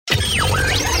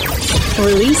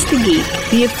Release the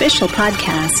Geek, the official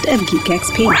podcast of Geek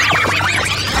XP.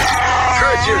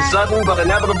 Curse your sudden but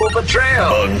inevitable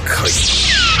betrayal.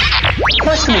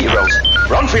 Nice to meet you, Rose.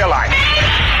 Run for your life.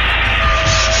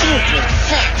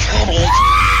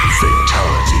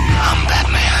 Fatality. I'm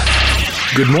Batman.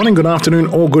 Good morning, good afternoon,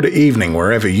 or good evening,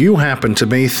 wherever you happen to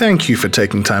be. Thank you for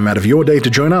taking time out of your day to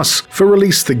join us for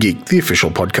Release the Geek, the official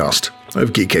podcast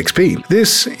of Geek XP.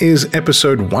 This is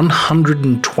episode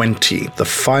 120, the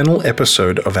final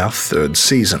episode of our third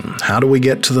season. How do we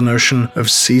get to the notion of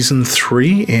season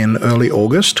 3 in early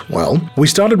August? Well, we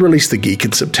started Release the Geek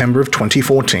in September of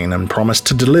 2014 and promised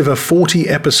to deliver 40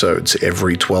 episodes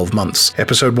every 12 months.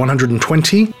 Episode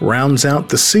 120 rounds out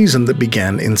the season that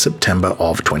began in September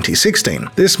of 2016.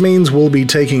 This means we'll be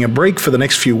taking a break for the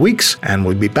next few weeks, and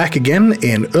we'll be back again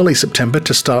in early September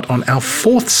to start on our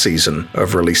 4th season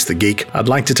of Release the Geek. I'd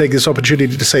like to take this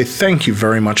opportunity to say thank you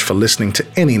very much for listening to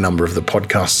any number of the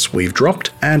podcasts we've dropped,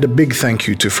 and a big thank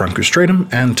you to Franco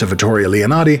Stradum and to Vittorio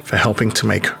Leonardi for helping to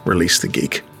make Release the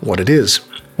Geek what it is.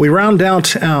 We round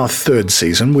out our third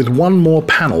season with one more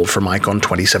panel from Icon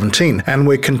 2017, and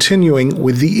we're continuing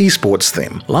with the esports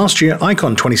theme. Last year,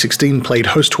 Icon 2016 played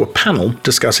host to a panel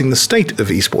discussing the state of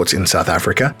esports in South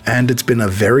Africa, and it's been a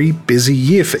very busy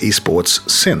year for esports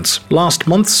since. Last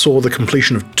month saw the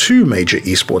completion of 2 major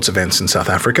esports events in South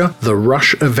Africa, the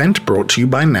Rush event brought to you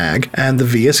by NAG, and the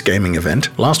VS Gaming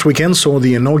event. Last weekend saw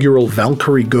the inaugural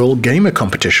Valkyrie Girl Gamer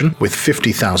competition with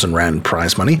 50,000 Rand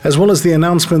prize money, as well as the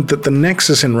announcement that the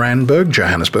Nexus in Randburg,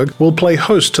 Johannesburg, will play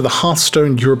host to the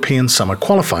Hearthstone European Summer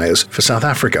Qualifiers for South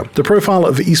Africa. The profile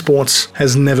of esports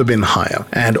has never been higher,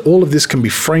 and all of this can be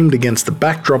framed against the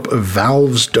backdrop of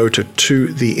Valve's Dota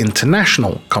 2, the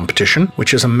international competition,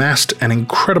 which has amassed an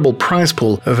incredible prize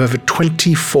pool of over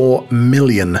 $24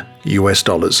 million.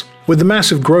 With the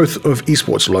massive growth of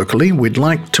esports locally, we'd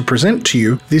like to present to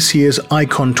you this year's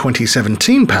Icon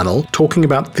 2017 panel talking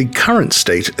about the current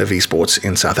state of esports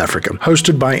in South Africa,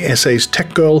 hosted by SA's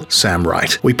tech girl, Sam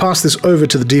Wright. We pass this over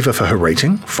to the diva for her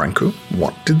rating. Franco,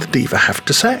 what did the diva have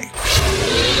to say?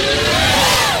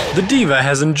 The diva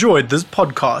has enjoyed this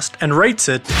podcast and rates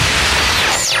it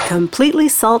Completely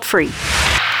salt-free.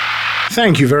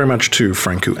 Thank you very much to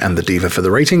Franco and the diva for the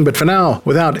rating, but for now,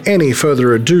 without any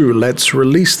further ado, let's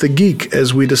release the geek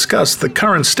as we discuss the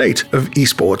current state of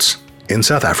esports in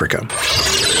South Africa.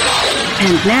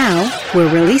 And now, we're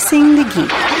releasing the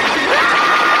geek.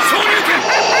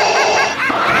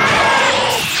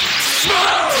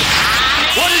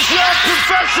 What is your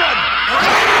profession?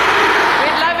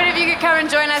 We'd love it if you could come and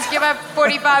join us. Give up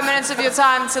 45 minutes of your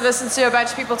time to listen to a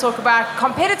bunch of people talk about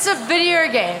competitive video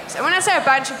games. And when I say a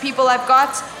bunch of people, I've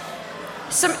got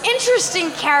some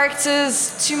interesting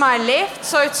characters to my left.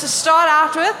 So to start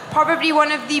out with, probably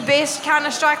one of the best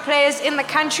Counter-Strike players in the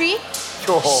country,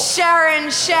 Sharon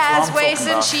Shaz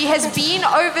Wason. She has been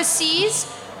overseas,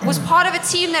 was part of a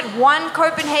team that won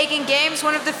Copenhagen Games,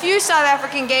 one of the few South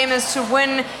African gamers to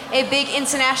win a big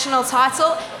international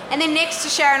title. And then next to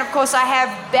Sharon, of course, I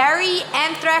have Barry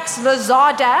Anthrax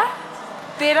Lozada.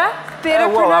 Better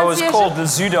well, I was pronunciation? called the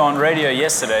Zuda on radio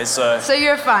yesterday, so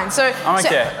you're fine. I'm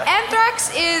okay. Anthrax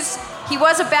he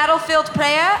was a Battlefield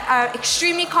player,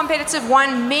 extremely competitive,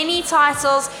 won many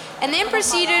titles, and then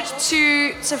proceeded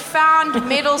to found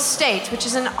Medal State, which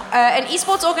is an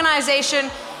esports organization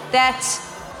that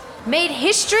made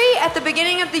history at the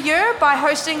beginning of the year by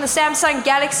hosting the Samsung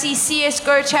Galaxy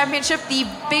CSGO Championship, the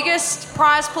biggest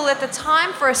prize pool at the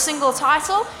time for a single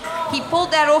title. He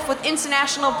pulled that off with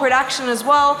international production as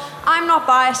well. I'm not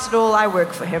biased at all, I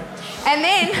work for him. And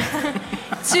then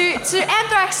to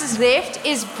Anthrax's left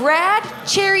is Brad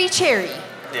Cherry.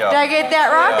 Yeah. Did I get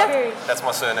that right? Yeah. That's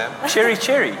my surname. Cherry.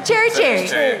 Cherry.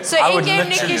 So in-game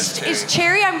nick is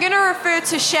Cherry. I'm going to refer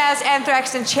to Shaz,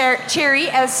 Anthrax, and Cherry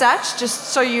as such,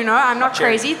 just so you know. I'm not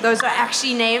crazy. Those are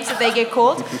actually names that they get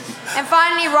called. And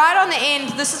finally, right on the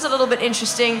end, this is a little bit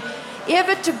interesting,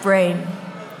 Evert de Bruin.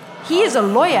 He is a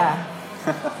lawyer.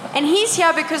 And he's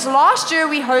here because last year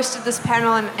we hosted this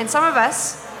panel, and some of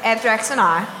us, Anthrax and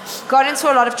I, got into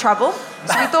a lot of trouble.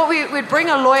 So we thought we'd bring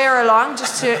a lawyer along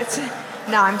just to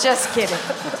no, I'm just kidding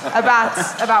about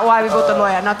why we brought the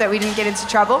lawyer, not that we didn't get into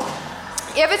trouble.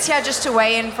 Everett's here just to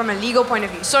weigh in from a legal point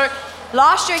of view. So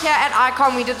last year here at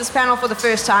Icon, we did this panel for the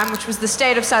first time, which was the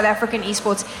state of South African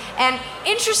esports. And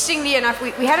interestingly enough,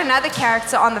 we had another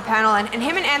character on the panel, and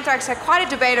him and Anthrax had quite a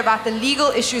debate about the legal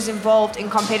issues involved in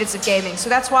competitive gaming. So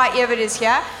that's why Evert is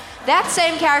here. That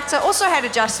same character also had a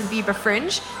Justin Bieber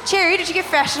fringe. Cherry, did you get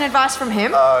fashion advice from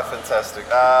him? Oh, fantastic.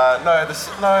 No, it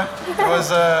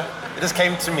was it just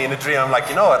came to me in a dream. I'm like,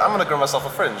 you know what? I'm gonna grow myself a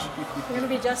fringe. You're gonna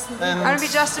be Justin Bieber. I'm gonna be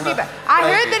Justin Bieber.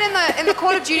 I heard that in the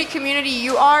Call of Duty community,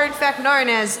 you are in fact known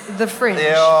as the Fringe.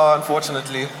 Yeah,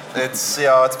 unfortunately, it's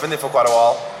been there for quite a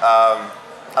while.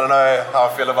 I don't know how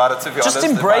I feel about it, to be honest. Just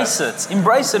embrace it.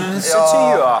 Embrace it. It's who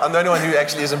you are. I'm the only one who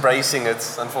actually is embracing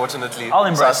it, unfortunately. I'll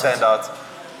embrace so I stand out.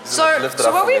 So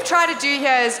what we've tried to do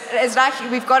here is like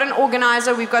we've got an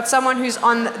organizer, we've got someone who's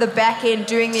on the back end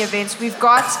doing the events, we've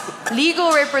got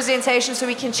legal representation so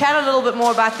we can chat a little bit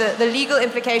more about the legal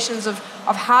implications of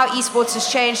how esports has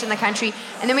changed in the country.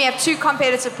 And then we have two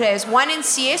competitive players, one in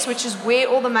CS, which is where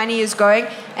all the money is going,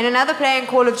 and another player in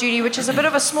Call of Duty, which is a bit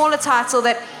of a smaller title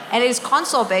and it is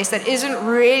console based, that isn't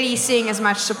really seeing as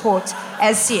much support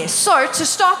as CS. So to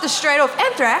start this straight off,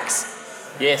 Anthrax,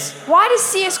 Yes. why does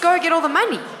CSGO get all the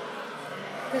money?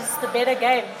 Because it's the better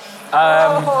game.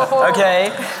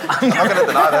 Okay. I'm not gonna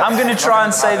deny that. I'm going to try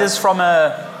and say this from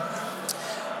the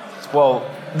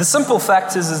simple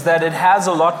fact is that it has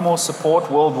a lot more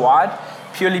support worldwide,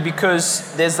 purely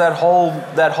because there's that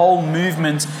whole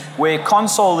movement where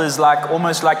console is like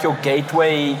almost like your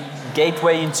gateway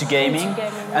into gaming,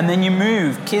 and then you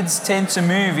move. Kids tend to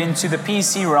move into the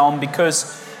PC realm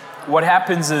because what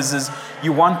happens is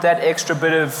you want that extra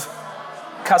bit of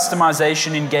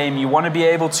customization in game. You want to be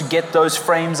able to get those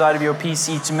frames out of your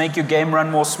PC to make your game run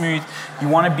more smooth. You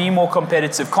want to be more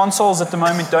competitive. Consoles at the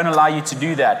moment don't allow you to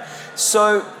do that.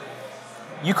 So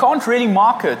you can't really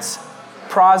market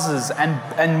prizes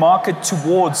and market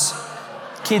towards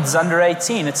kids under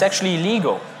 18. It's actually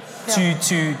illegal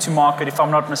to market, if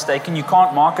I'm not mistaken. You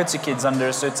can't market to kids under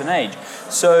a certain age.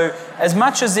 So as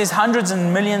much as there's hundreds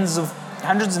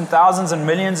and thousands and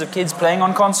millions of kids playing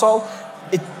on console,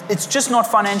 it's just not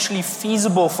financially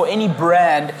feasible for any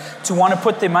brand to want to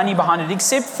put their money behind it,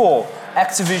 except for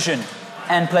Activision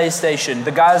and PlayStation,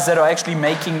 the guys that are actually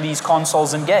making these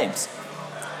consoles and games.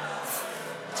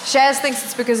 Shaz thinks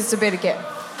it's because it's a better game.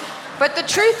 But the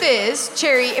truth is,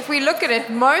 Cherry, if we look at it,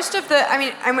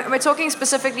 we're talking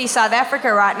specifically South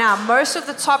Africa right now, most of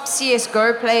the top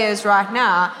CSGO players right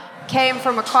now came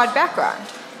from a COD background.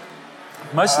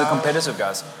 Most of the competitive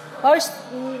guys. Most,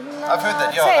 I've heard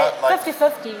that, I'd say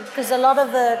 50-50, because a lot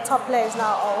of the top players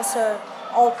now are also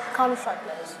all Counter-Strike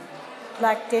players,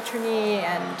 like Detrony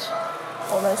and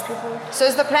all those people. So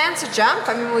is the plan to jump?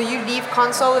 Will you leave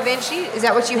console eventually? Is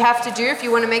that what you have to do if you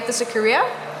want to make this a career?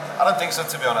 I don't think so,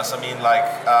 to be honest.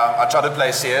 I try to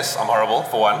play CS. I'm horrible,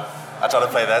 for one. I try to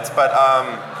play that. But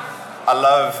I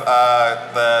love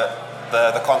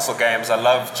the console games. I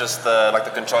love just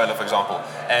the controller, for example.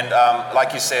 And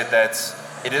like you said, that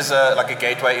it is a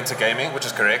gateway into gaming, which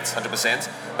is correct, 100%.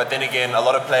 But then again, a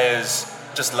lot of players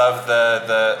just love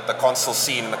the console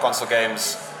scene and the console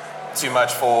games too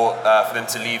much for them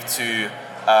to leave to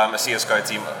a CSGO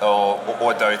team or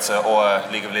a Dota or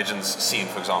a League of Legends scene,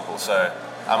 for example. So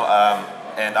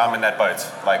I'm in that boat.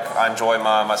 I enjoy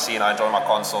my scene, I enjoy my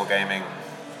console gaming,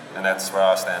 and that's where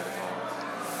I stand.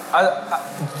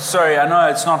 Sorry, I know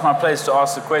it's not my place to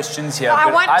ask the questions here. What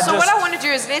I want to do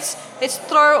is let's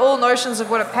throw all notions of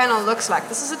what a panel looks like.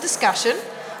 This is a discussion.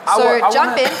 So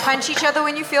jump in, punch each other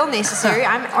when you feel necessary.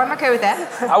 I'm okay with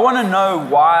that. I want to know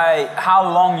how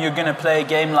long you're going to play a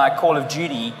game like Call of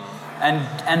Duty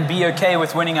and be okay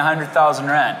with winning 100,000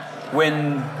 Rand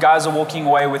when guys are walking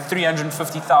away with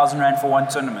 350,000 Rand for one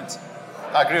tournament.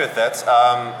 I agree with that.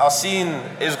 Our scene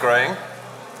is growing,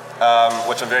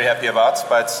 which I'm very happy about.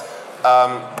 But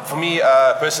for me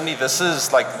personally, this is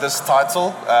this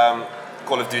title,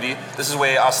 Call of Duty. This is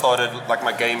where I started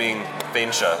my gaming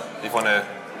venture, if you want to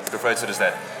refer to it as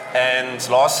that. And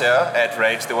last year at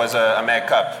Rage, there was a Mag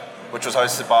Cup, which was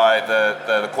hosted by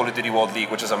the Call of Duty World League,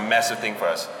 which is a massive thing for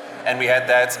us. And we had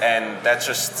that, and that's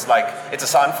just it's a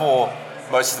sign for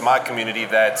most of my community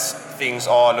that things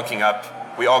are looking up.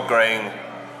 We are growing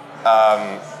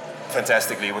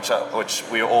fantastically, which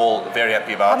we're all very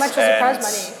happy about. How much was the prize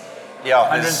money?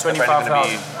 Yeah, there's apparently going to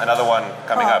be another one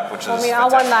coming up, which is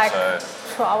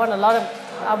fantastic. I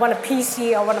want a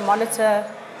PC, I want a monitor,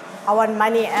 I want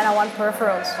money, and I want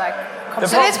peripherals.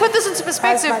 So let's put this into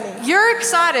perspective. You're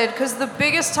excited because the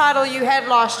biggest title you had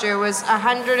last year was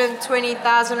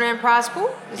 120,000 Rand prize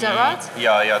pool. Is that right?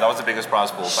 Yeah, that was the biggest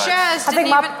prize pool. Shaz, I think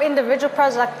my individual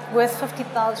prize is worth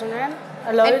 50,000 Rand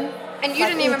alone. And you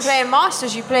didn't even play in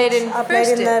Masters. You played in I played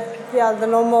in the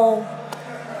normal.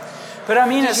 But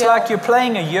it's like you're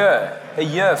playing a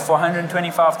year for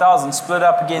 125,000, split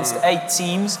up against 8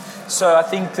 teams. So I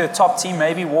think the top team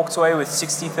maybe walked away with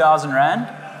 60,000 Rand.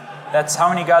 That's how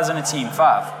many guys on a team?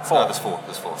 5? 4? No, there's 4.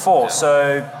 There's 4. 4. Yeah.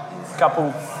 So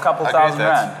couple thousand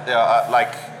Rand. Yeah,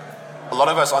 a lot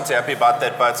of us aren't happy about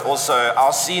that, but also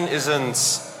our scene isn't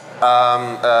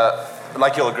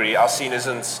like you'll agree, our scene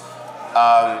isn't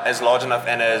as large enough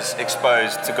and as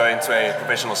exposed to go into a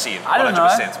professional scene. I don't know.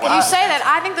 100%. You say that,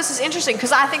 I think this is interesting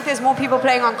because I think there's more people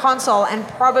playing on console and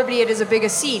probably it is a bigger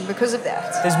scene because of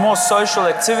that. There's more social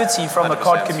activity from the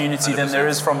COD community 100%. than there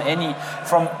is from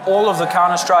all of the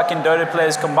Counter-Strike and Dota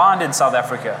players combined in South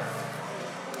Africa.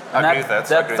 And I agree with that.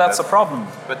 That's a problem.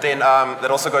 But then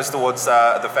that also goes towards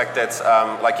the fact that,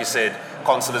 like you said,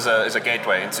 console is a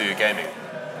gateway into gaming,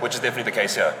 which is definitely the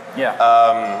case here. Yeah.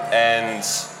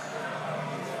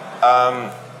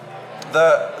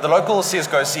 The local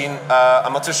CSGO scene,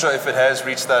 I'm not too sure if it has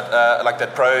reached that like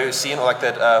that pro scene or like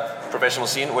that professional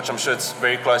scene, which I'm sure it's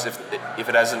very close if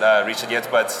it hasn't reached it yet.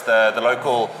 But the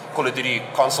local Call of Duty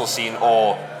console scene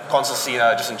or console scene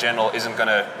just in general isn't going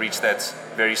to reach that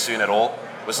very soon at all.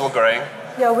 We're still growing.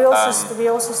 Yeah, we also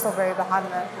still very behind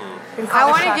that. I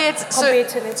want to get compared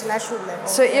to an international level.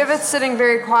 So Evert's sitting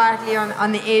very quietly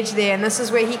on the edge there, and this is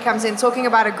where he comes in, talking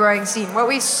about a growing scene. What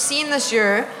we've seen this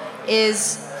year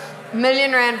is R1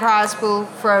 million prize pool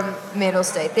from Medal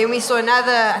State. Then we saw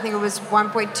another, I think it was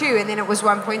 1.2, and then it was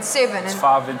 1.7. It's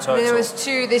 5 in total. And then it was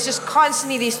 2. There's just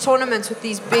constantly these tournaments with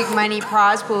these big money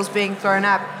prize pools being thrown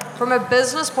up. From a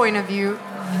business point of view,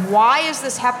 why is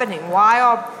this happening? Why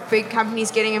are big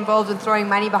companies getting involved in throwing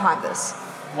money behind this?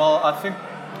 Well, I think,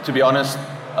 to be honest,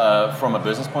 from a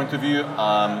business point of view,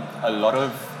 a lot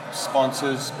of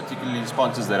sponsors, particularly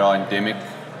sponsors that are endemic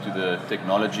to the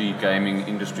technology, gaming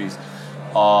industries,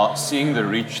 are seeing the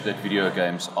reach that video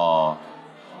games are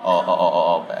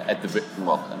at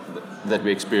that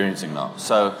we're experiencing now.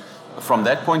 So, from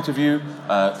that point of view,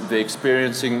 they're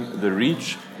experiencing the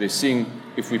reach. They're seeing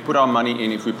if we put our money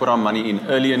in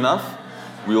early enough,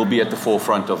 we will be at the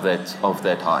forefront of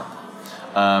that hype.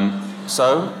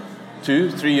 So,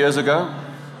 2-3 years ago,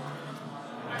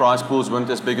 prize pools weren't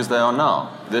as big as they are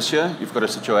now. This year, you've got a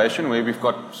situation where we've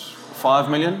got 5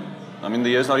 million. I mean, the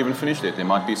year's not even finished yet. There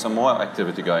might be some more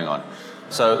activity going on.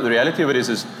 So the reality of it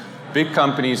is big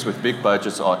companies with big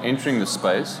budgets are entering the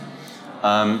space,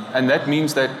 and that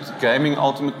means that gaming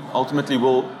ultimately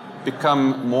will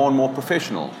become more and more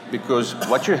professional, because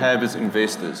what you have is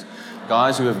investors,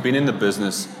 guys who have been in the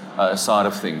business side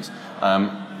of things,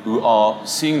 who are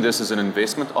seeing this as an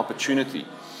investment opportunity.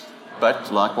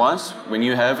 But likewise, when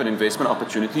you have an investment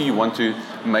opportunity, you want to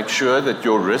make sure that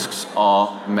your risks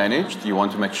are managed. You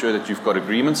want to make sure that you've got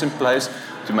agreements in place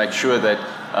to make sure that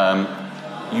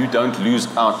you don't lose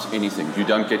out anything. You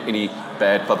don't get any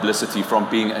bad publicity from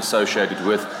being associated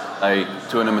with a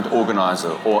tournament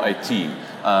organizer or a team.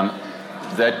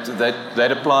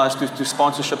 That applies to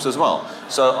sponsorships as well.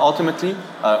 So ultimately,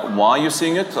 why you're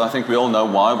seeing it, I think we all know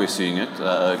why we're seeing it.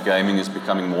 Gaming is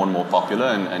becoming more and more popular,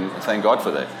 and thank God for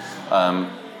that.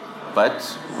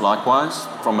 But likewise,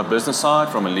 from a business side,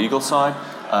 from a legal side,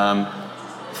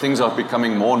 things are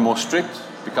becoming more and more strict,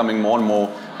 becoming more and more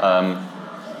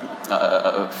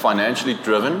financially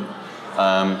driven,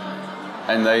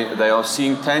 and they are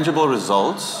seeing tangible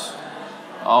results.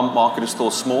 Our market is still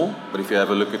small, but if you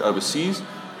have a look at overseas,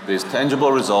 there's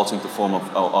tangible results in the form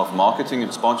of marketing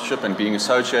and sponsorship and being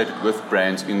associated with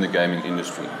brands in the gaming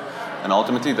industry. And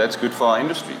ultimately, that's good for our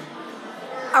industry.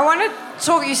 I want to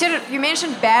talk, you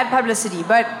mentioned bad publicity,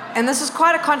 and this is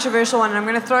quite a controversial one, and I'm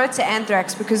going to throw it to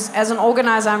Anthrax, because as an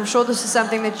organizer, I'm sure this is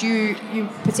something that you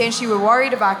potentially were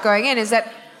worried about going in, is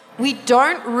that we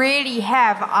don't really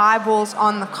have eyeballs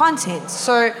on the content.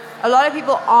 So a lot of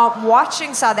people aren't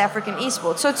watching South African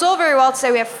esports. So it's all very well to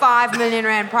say we have 5 million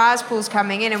rand prize pools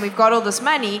coming in and we've got all this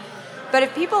money, but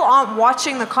if people aren't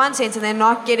watching the content and they're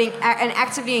not getting and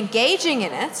actively engaging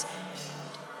in it,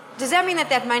 does that mean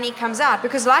that money comes out?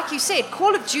 Because like you said,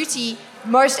 Call of Duty,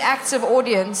 most active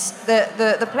audience,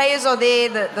 the players are there,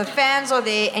 the fans are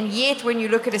there, and yet when you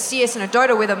look at a CS and a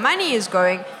Dota where the money is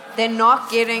going, they're not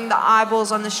getting the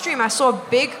eyeballs on the stream. I saw a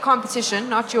big competition,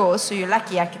 not yours, so you're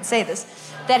lucky I can say this,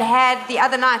 that had the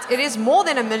other night, it is more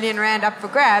than R1 million up for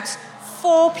grabs,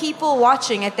 4 people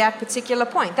watching at that particular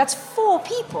point. That's 4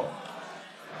 people.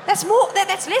 That's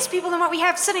that's less people than what we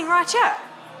have sitting right here.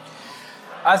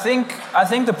 I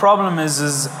think the problem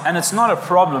is, and it's not a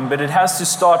problem, but it has to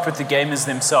start with the gamers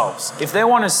themselves. If they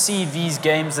want to see these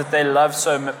games that they love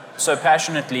so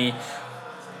passionately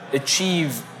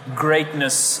achieve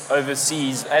greatness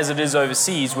overseas, as it is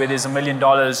overseas, where there's $1 million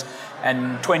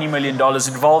and $20 million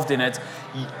involved in it,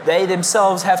 they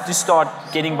themselves have to start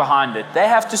getting behind it. They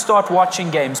have to start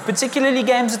watching games, particularly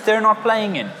games that they're not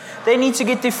playing in. They need to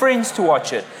get their friends to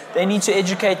watch it. They need to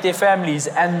educate their families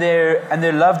and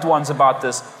their loved ones about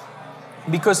this.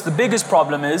 Because the biggest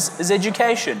problem is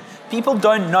education. People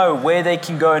don't know where they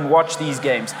can go and watch these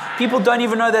games. People don't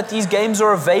even know that these games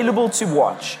are available to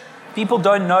watch. People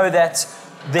don't know that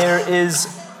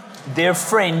their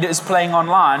friend is playing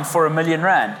online for £1 million.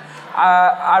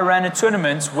 I ran a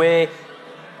tournament where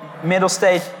Medal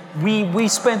State, we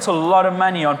spent a lot of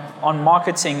money on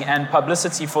marketing and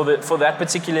publicity for that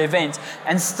particular event,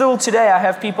 and still today I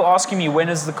have people asking me, when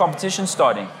is the competition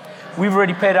starting? We've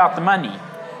already paid out the money.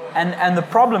 And the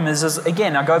problem is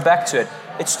again, I go back to it,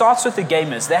 it starts with the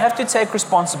gamers. They have to take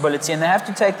responsibility and they have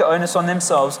to take the onus on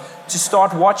themselves to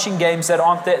start watching games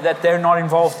that they're not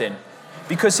involved in.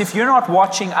 Because if you're not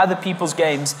watching other people's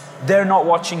games, they're not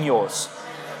watching yours.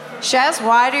 Shaz,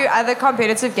 why do other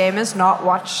competitive gamers not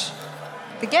watch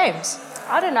the games?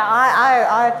 I don't know.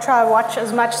 I try to watch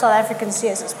as much South African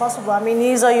CS as possible. I mean,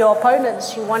 these are your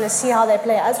opponents. You want to see how they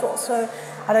play as well. So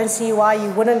I don't see why you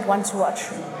wouldn't want to watch.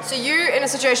 So you're in a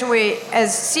situation where,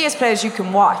 as CS players, you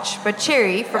can watch. But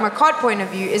Cherry, from a COD point of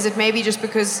view, is it maybe just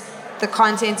because the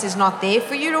content is not there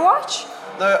for you to watch?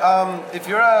 No, if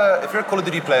you're a Call of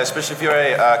Duty player, especially if you're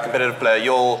a competitive player,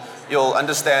 you'll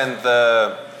understand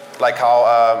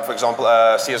how, for example,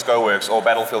 CS:GO works or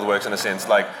Battlefield works in a sense.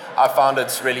 Like, I found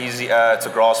it's really easy to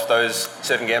grasp those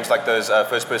certain games, like those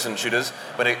first-person shooters.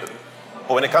 But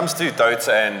when it comes to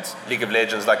Dota and League of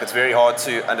Legends, like, it's very hard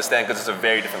to understand because it's a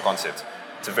very different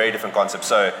concept.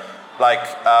 So, like,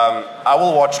 I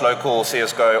will watch local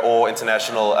CS:GO or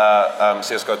international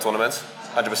CS:GO tournaments,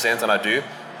 100%, and I do.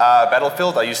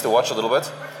 Battlefield, I used to watch a little bit.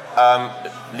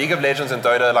 League of Legends and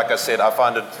Dota, like I said, I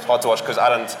find it hard to watch because I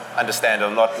don't understand.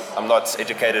 I'm not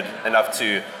educated enough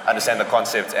to understand the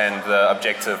concept and the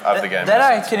objective of the game. That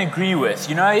I can agree with.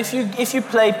 You know, if you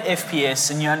play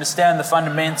FPS and you understand the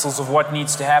fundamentals of what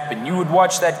needs to happen, you would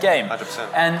watch that game.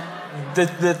 100%. And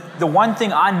the one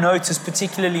thing I notice,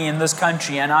 particularly in this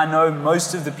country, and I know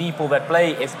most of the people that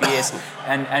play FPS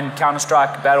and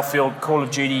Counter-Strike, Battlefield, Call of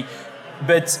Duty,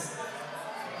 but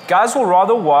guys will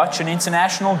rather watch an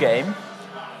international game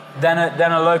than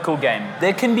a local game.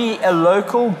 There can be a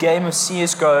local game of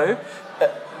CS:GO,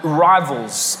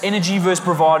 rivals, Energy versus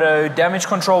Bravado, Damage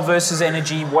Control versus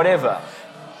Energy, whatever.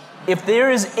 If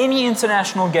there is any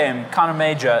international game, kind of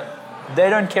major, they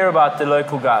don't care about the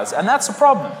local guys. And that's a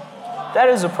problem. That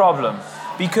is a problem.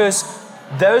 Because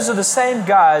those are the same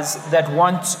guys that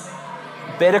want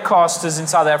better casters in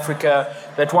South Africa,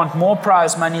 that want more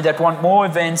prize money, that want more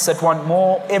events, that want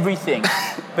more everything,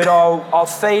 but are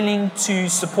failing to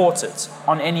support it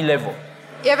on any level.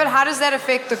 Yeah, but how does that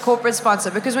affect the corporate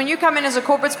sponsor? Because when you come in as a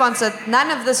corporate sponsor,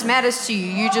 none of this matters to you.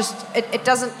 You just, it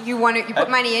doesn't, you put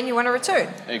money in, you want to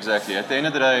return. Exactly. At the end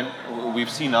of the day,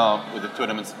 we've seen now with the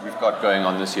tournaments that we've got going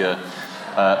on this year,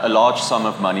 a large sum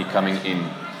of money coming in.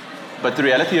 But the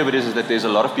reality of it is that there's a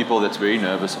lot of people that's very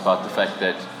nervous about the fact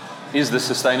that, is this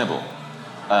sustainable?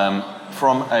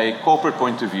 From a corporate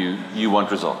point of view, you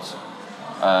want results.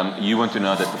 You want to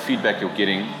know that the feedback you're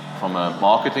getting from a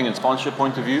marketing and sponsorship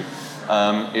point of view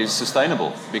is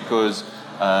sustainable. Because,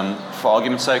 for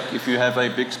argument's sake, if you have a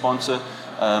big sponsor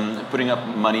putting up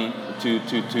money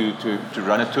to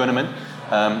run a tournament,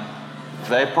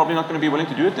 they're probably not going to be willing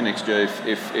to do it the next year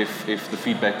if the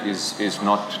feedback is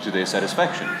not to their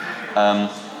satisfaction.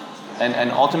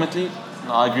 And ultimately,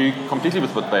 I agree completely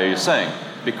with what Barry is saying.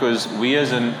 Because we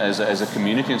as a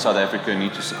community in South Africa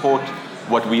need to support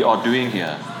what we are doing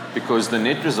here. Because the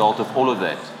net result of all of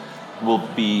that will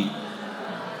be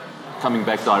coming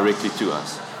back directly to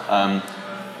us.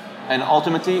 And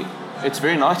ultimately, it's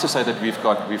very nice to say that we've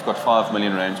got 5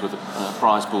 million rands with a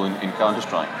prize pool in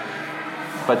Counter-Strike.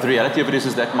 But the reality of it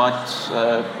is that might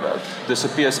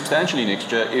disappear substantially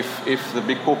next year if the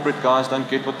big corporate guys don't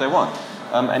get what they want.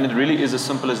 And it really is as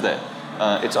simple as that.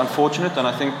 It's unfortunate, and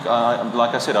I think,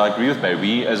 like I said, I agree with Barry.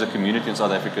 We, as a community in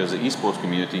South Africa, as an esports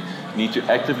community, need to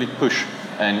actively push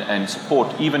and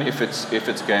support, even if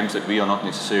it's games that we are not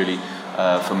necessarily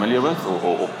familiar with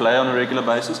or play on a regular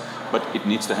basis. But it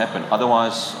needs to happen.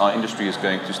 Otherwise, our industry is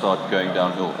going to start going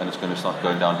downhill, and it's going to start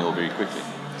going downhill very quickly.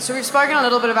 So we've spoken a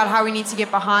little bit about how we need to get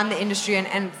behind the industry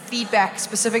and feedback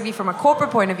specifically from a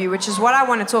corporate point of view, which is what I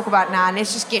want to talk about now, and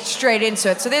let's just get straight into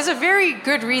it. So there's a very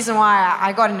good reason why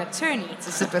I got an attorney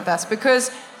to sit with us, because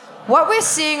what we're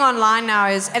seeing online now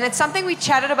is, and it's something we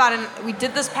chatted about, and we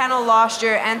did this panel last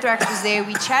year, Anthrax was there,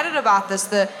 we chatted about this,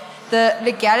 the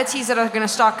legalities that are going to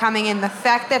start coming in, the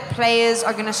fact that players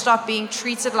are going to stop being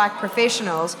treated like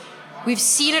professionals. We've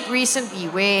seen it recently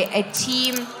where a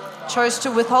team chose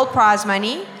to withhold prize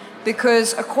money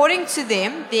because, according to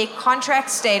them, their contract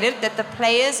stated that the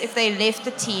players, if they left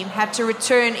the team, had to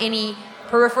return any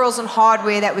peripherals and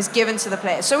hardware that was given to the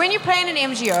players. So when you play in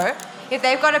an MGO, if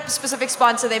they've got a specific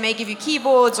sponsor, they may give you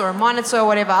keyboards or a monitor or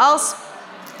whatever else.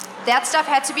 That stuff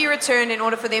had to be returned in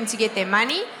order for them to get their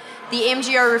money. The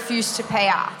MGO refused to pay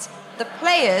out. the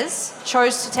players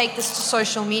chose to take this to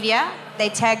social media. They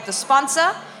tagged the sponsor,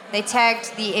 they tagged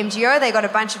the MGO, they got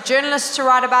a bunch of journalists to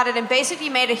write about it, and basically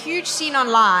made a huge scene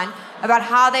online about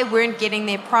how they weren't getting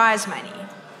their prize money.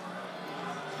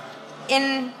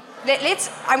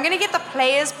 I'm going to get the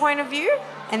players' point of view,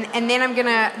 and then I'm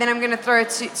gonna throw it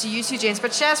to you two gents.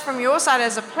 But Shaz, from your side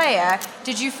as a player,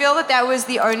 did you feel that was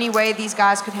the only way these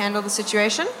guys could handle the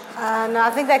situation? No,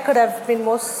 I think they could have been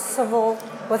more civil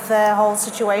with the whole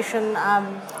situation.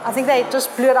 I think they just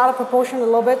blew it out of proportion a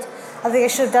little bit. I think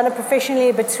they should have done it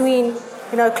professionally between,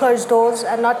 closed doors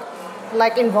and not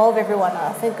involve everyone.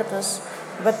 I think it was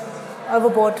a bit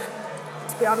overboard,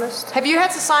 to be honest. Have you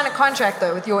had to sign a contract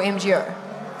though with your MGO?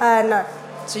 No.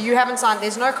 So you haven't signed.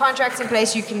 There's no contracts in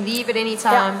place. You can leave at any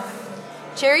time.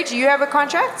 Yeah. Cherry, do you have a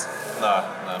contract? No,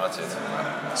 not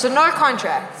yet. So no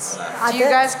contracts. No. Do you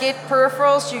guys get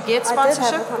peripherals? Do you get sponsorship?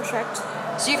 I did have a contract.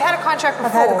 So you've had a contract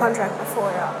before? I've had a contract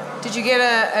before, yeah. Did you get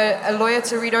a lawyer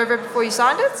to read over it before you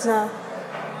signed it? No.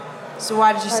 So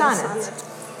why did you sign it?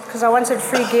 Because I wanted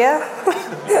free gear.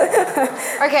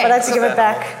 Okay. But I had to give it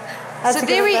back. I had to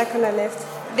give it back when I left.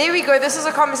 There we go. This is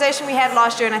a conversation we had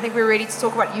last year, and I think we're ready to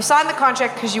talk about it. You signed the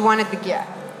contract because you wanted the gear.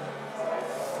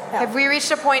 Yeah. Have we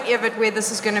reached a point, Everett, where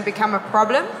this is going to become a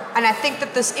problem? And I think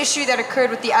that this issue that occurred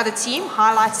with the other team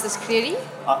highlights this clearly.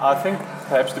 I think,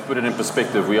 perhaps to put it in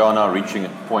perspective, we are now reaching a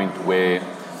point where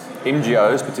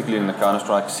MGOs, particularly in the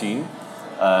Counter-Strike scene,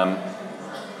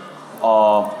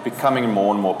 are becoming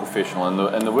more and more professional.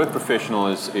 And the word professional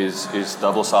is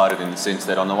double-sided in the sense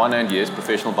that on the one hand, yes,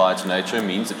 professional by its nature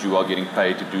means that you are getting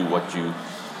paid to do what you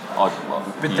are.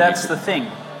 But that's the thing.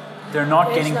 They're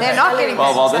not getting paid. They're not getting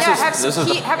paid. Well,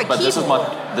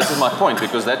 this is my point,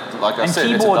 because that, like I said,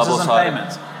 it's a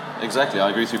double-sided. Exactly, I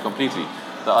agree with you completely.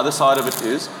 The other side of it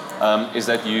is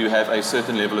that you have a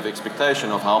certain level of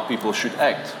expectation of how people should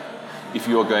act if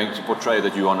you are going to portray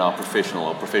that you are now professional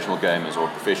or professional gamers or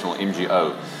professional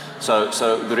MGO. So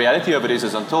the reality of it is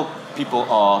until people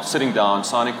are sitting down,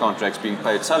 signing contracts, being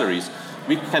paid salaries,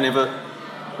 we can never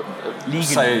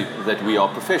say that we are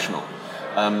professional.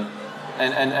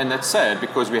 And that's sad,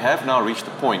 because we have now reached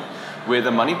a point where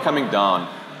the money coming down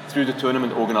through the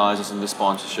tournament organizers and the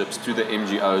sponsorships, through the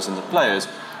MGOs and the players,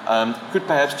 could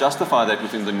perhaps justify that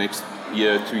within the next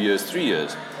year, 2 years, 3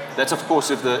 years. That's of course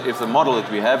if the model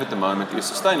that we have at the moment is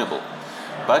sustainable.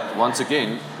 But once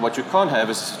again, what you can't have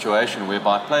is a situation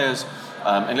whereby players,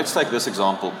 and let's take this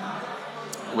example,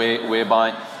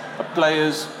 whereby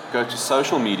players go to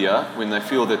social media when they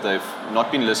feel that they've not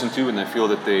been listened to, when they feel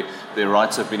that their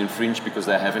rights have been infringed because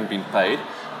they haven't been paid.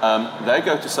 They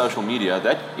go to social media,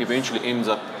 that eventually ends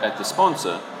up at the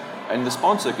sponsor, and the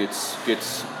sponsor gets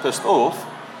pissed off.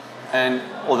 And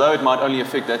although it might only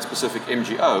affect that specific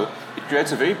MGO, it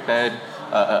creates a very bad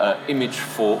image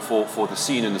for the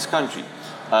scene in this country.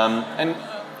 And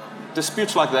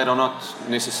disputes like that are not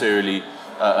necessarily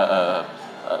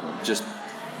just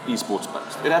esports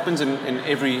based. It happens in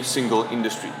every single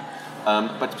industry.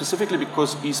 But specifically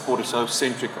because esport is so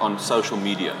centric on social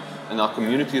media, and our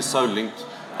community is so linked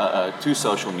to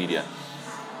social media,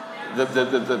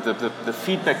 the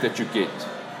feedback that you get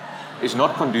is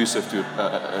not conducive to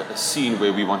a scene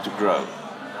where we want to grow.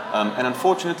 And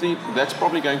unfortunately, that's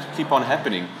probably going to keep on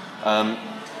happening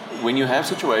when you have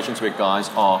situations where guys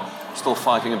are still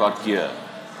fighting about gear.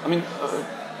 I mean,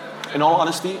 in all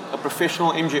honesty, a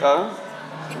professional MGO,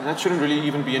 that shouldn't really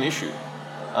even be an issue.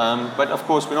 But of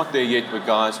course, we're not there yet where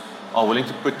guys are willing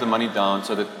to put the money down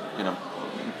so that,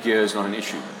 gear is not an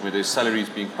issue, where there's salaries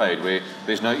being paid, where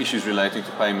there's no issues relating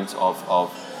to payments of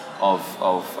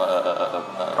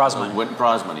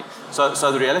prize money.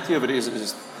 So the reality of it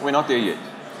is we're not there yet.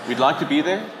 We'd like to be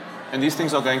there, and these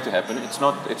things are going to happen. It's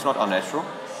not unnatural,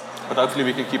 but hopefully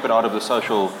we can keep it out of the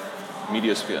social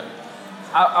media sphere.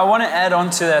 I want to add on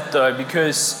to that though,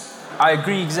 because I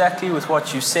agree exactly with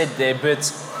what you said there,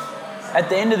 but at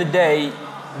the end of the day,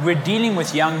 we're dealing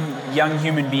with young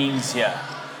human beings here.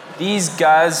 These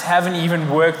guys haven't even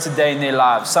worked a day in their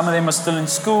lives. Some of them are still in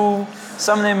school.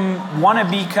 Some of them want to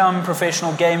become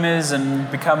professional gamers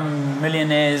and become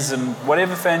millionaires and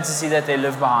whatever fantasy that they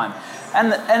live behind.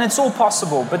 And it's all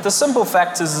possible. But the simple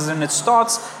fact is, and it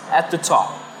starts at the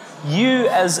top. You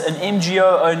as an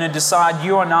MGO owner decide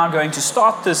you are now going to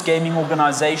start this gaming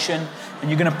organization, and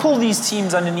you're going to pull these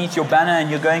teams underneath your banner,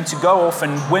 and you're going to go off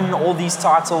and win all these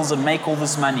titles and make all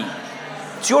this money.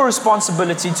 It's your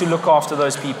responsibility to look after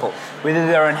those people, whether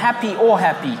they're unhappy or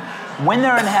happy. When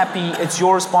they're unhappy, it's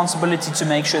your responsibility to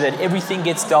make sure that everything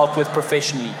gets dealt with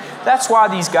professionally. That's why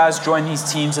these guys join these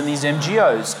teams and these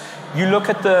MGOs. You look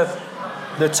at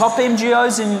the top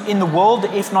MGOs in the world,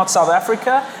 if not South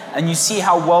Africa, and you see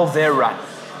how well they're run.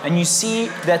 And you see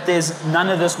that there's none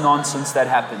of this nonsense that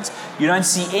happens. You don't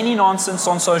see any nonsense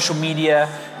on social media,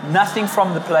 nothing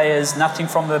from the players, nothing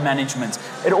from the management.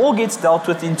 It all gets dealt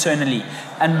with internally.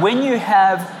 And when you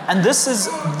have, and this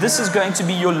is going to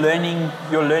be your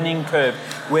learning curve,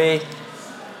 where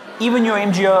even your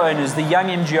MGO owners, the young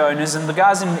MGO owners, and the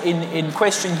guys in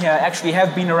question here actually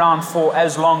have been around for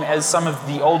as long as some of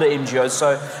the older MGOs,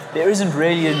 so there isn't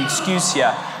really an excuse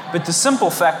here. But the simple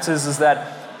fact is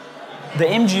that the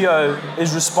MGO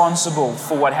is responsible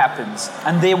for what happens.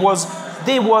 And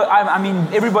I mean,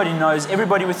 everybody knows,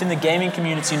 everybody within the gaming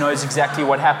community knows exactly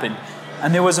what happened.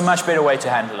 And there was a much better way to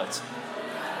handle it.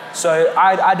 So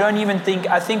I don't even think,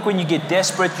 I think when you get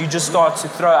desperate, you just start to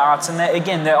throw out. And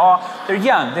they're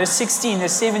young, they're 16, they're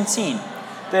 17.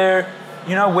 They're,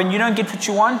 when you don't get what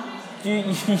you want,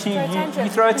 you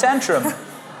throw a tantrum.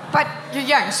 But you're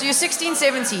young, so you're 16,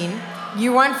 17,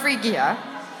 you want free gear.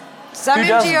 Some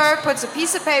MGO puts a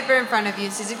piece of paper in front of you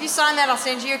and says, if you sign that, I'll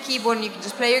send you your keyboard and you can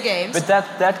just play your games. But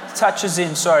that touches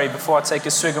in, sorry, before I take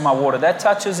a swig of my water, that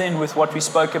touches in with what we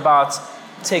spoke about,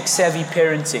 tech-savvy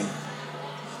parenting.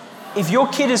 If your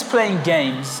kid is playing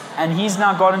games and he's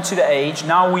now gotten to the age,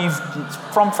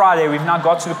 from Friday, we've now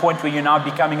got to the point where you're now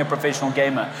becoming a professional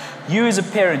gamer. You as a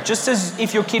parent, just as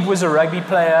if your kid was a rugby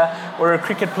player or a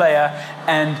cricket player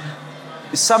and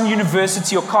some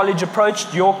university or college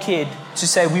approached your kid to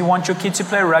say, we want your kid to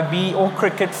play rugby or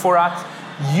cricket for us,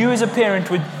 you as a parent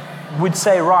would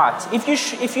say, right,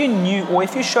 if you knew or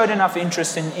if you showed enough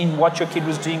interest in what your kid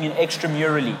was doing in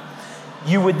extramurally,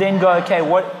 you would then go, okay,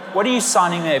 what are you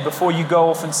signing there before you go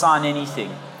off and sign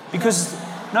anything? Because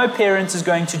no parent is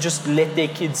going to just let their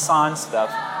kids sign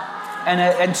stuff.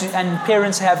 And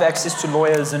parents have access to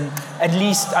lawyers, and at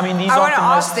least, I mean, these are. I want to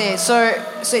ask there. So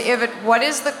Everett, what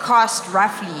is the cost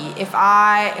roughly if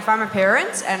I'm a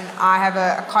parent and I have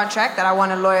a contract that I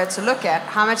want a lawyer to look at?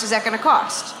 How much is that going to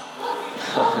cost?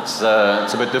 It's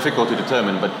a bit difficult to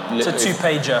determine, but it's a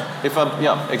two-pager.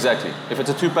 Exactly. If it's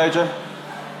a two-pager,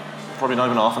 probably not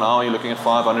even half an hour. You're looking at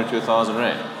 500 to 1,000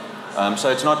 rand. So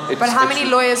it's not. But how many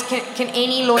lawyers can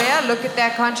any lawyer look at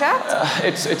that contract?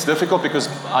 It's difficult because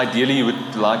ideally you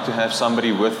would like to have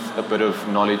somebody with a bit of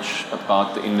knowledge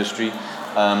about the industry.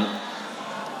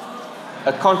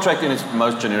 A contract in its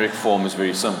most generic form is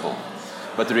very simple,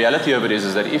 but the reality of it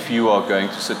is that if you are going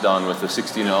to sit down with a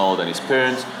 16-year-old and his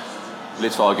parents,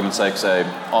 let's for argument's sake say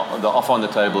the offer on the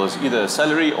table is either a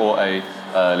salary or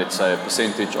let's say a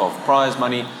percentage of prize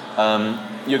money.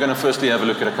 You're going to firstly have a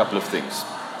look at a couple of things.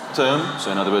 Term, so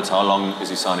in other words, how long is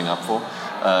he signing up for?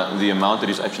 The amount that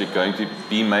he's actually going to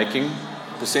be making,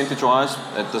 percentage-wise,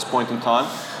 at this point in time.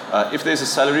 If there's a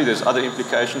salary, there's other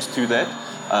implications to that.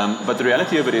 But the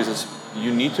reality of it is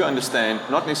you need to understand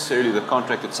not necessarily the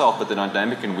contract itself, but the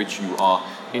dynamic in which you are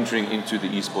entering into the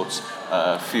esports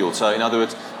field. So in other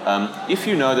words, if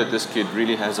you know that this kid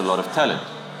really has a lot of talent,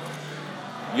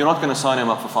 you're not going to sign him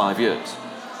up for 5 years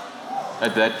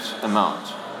at that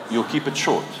amount. You'll keep it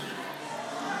short,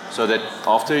 so that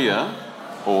after a year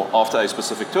or after a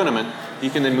specific tournament, he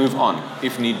can then move on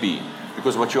if need be.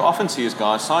 Because what you often see is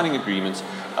guys signing agreements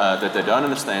that they don't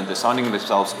understand. They're signing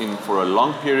themselves in for a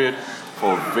long period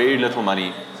for very little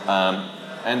money.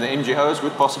 And the MGOs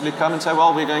would possibly come and say,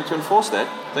 well, we're going to enforce that.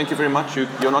 Thank you very much.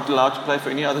 You're not allowed to play for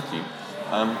any other team.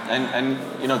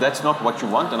 And that's not what you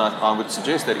want. And I would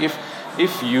suggest that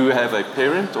if you have a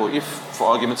parent, or if, for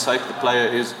argument's sake, the player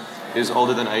is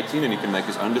older than 18 and he can make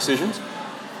his own decisions,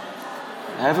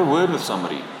 have a word with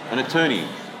somebody, an attorney,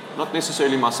 not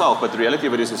necessarily myself, but the reality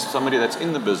of it is somebody that's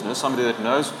in the business, somebody that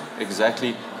knows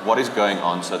exactly what is going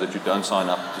on, so that you don't sign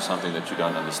up to something that you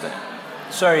don't understand.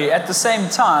 Sorry, at the same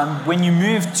time, when you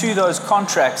move to those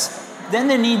contracts, then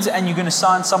there needs, and you're going to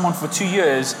sign someone for 2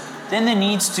 years, then there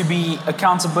needs to be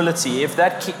accountability. If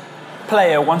that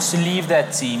player wants to leave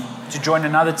that team to join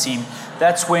another team,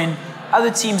 that's when other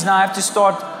teams now have to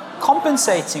start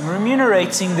compensating,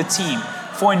 remunerating the team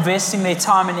for investing their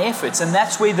time and efforts, and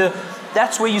that's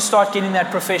where you start getting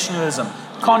that professionalism.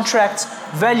 Contract,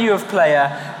 value of player,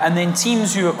 and then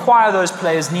teams who acquire those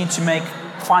players need to make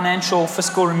financial,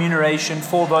 fiscal remuneration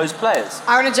for those players.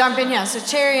 I want to jump in here. So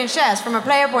Cherry and Shaz, from a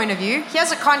player point of view,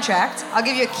 here's a contract. I'll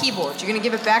give you a keyboard. You're going to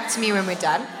give it back to me when we're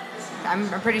done. I'm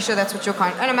pretty sure that's what your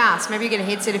contract. And a mouse. Maybe you get a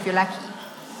headset if you're lucky.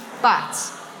 But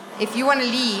if you want to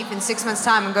leave in 6 months'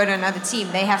 time and go to another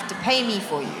team, they have to pay me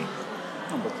for you.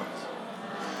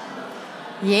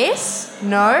 Yes?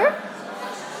 No?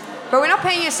 But we're not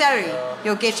paying you a salary.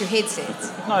 You'll get your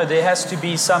headset. No, there has to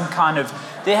be some kind of...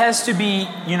 There has to be,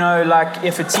 like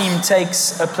if a team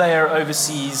takes a player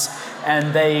overseas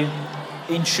and they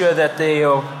ensure that they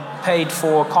are paid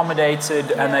for,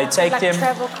 accommodated, and they take like them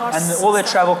travel costs and all their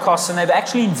and travel costs, and they've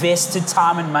actually invested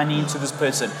time and money into this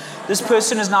person. This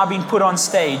person has now been put on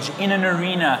stage in an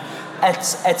arena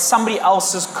at somebody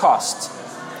else's cost.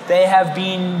 They have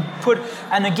been put,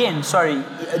 and again, sorry,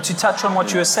 to touch on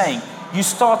what you were saying,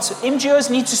 MGOs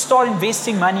need to start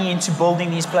investing money into building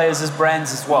these players as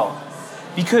brands as well.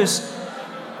 Because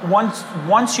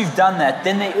once you've done that,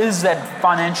 then there is that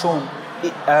financial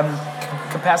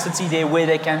capacity there where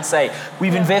they can say,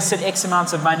 we've invested X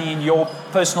amounts of money in your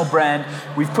personal brand,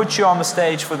 we've put you on the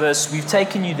stage for this, we've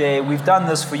taken you there, we've done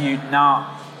this for you,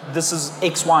 now this is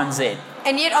X, Y, and Z.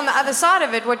 And yet on the other side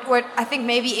of it, what I think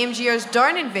maybe MGOs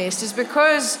don't invest is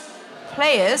because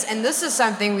players, and this is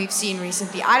something we've seen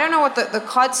recently, I don't know what the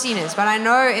COD scene is, but I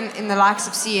know in the likes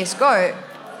of CSGO,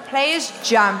 players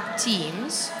jump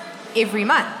teams every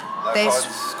month.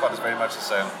 COD is very much the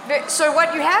same. So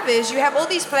what you have all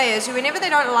these players who, whenever they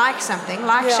don't like something,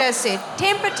 like Shaz said,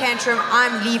 temper tantrum,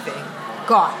 I'm leaving,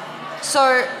 gone.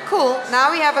 So cool,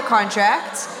 now we have a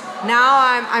contract.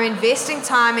 Now I'm investing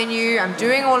time in you, I'm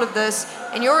doing all of this,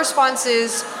 and your response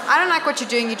is, I don't like what you're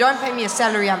doing, you don't pay me a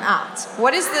salary, I'm out.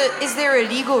 Is there a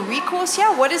legal recourse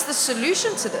here? What is the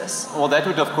solution to this? Well, that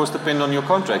would of course depend on your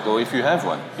contract, or if you have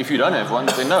one. If you don't have one,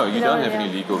 then no, you don't have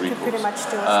any legal recourse. You pretty much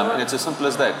do and it's as simple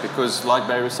as that, because like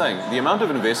Barry was saying, the amount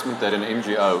of investment that an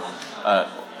MGO,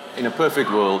 in a perfect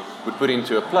world, would put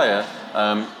into a player,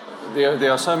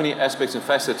 there are so many aspects and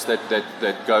facets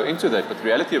that go into that, but the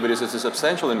reality of it is it's a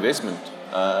substantial investment,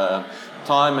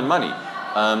 time and money.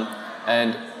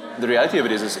 And the reality of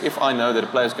it is if I know that a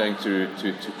player is going to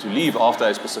leave after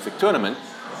a specific tournament,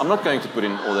 I'm not going to put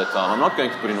in all that time, I'm not going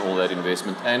to put in all that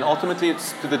investment, and ultimately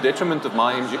it's to the detriment of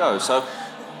my MGO. So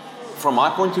from my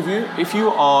point of view, if you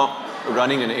are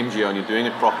running an MGO and you're doing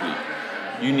it properly,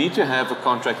 you need to have a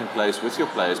contract in place with your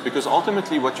players, because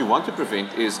ultimately what you want to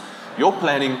prevent is you're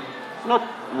planning not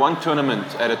one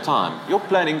tournament at a time. You're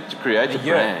planning to create a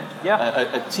brand,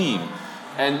 a team.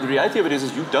 And the reality of it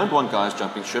is you don't want guys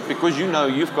jumping ship, because you know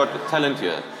you've got a talent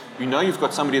here. You know you've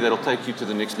got somebody that'll take you to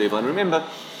the next level. And remember,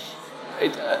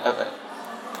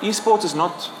 esports is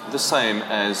not the same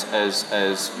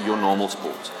as your normal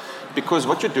sport, because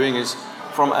what you're doing is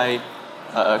from a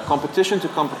competition to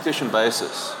competition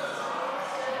basis,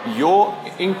 your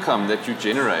income that you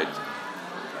generate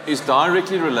is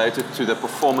directly related to the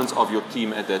performance of your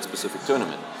team at that specific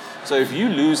tournament. So if you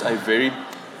lose a very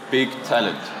big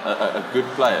talent, a good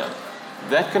player,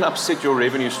 that can upset your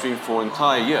revenue stream for an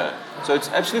entire year. So it's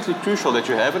absolutely crucial that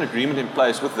you have an agreement in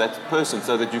place with that person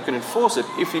so that you can enforce it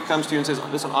if he comes to you and says,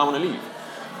 listen, I want to leave.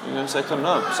 You're going to say to him,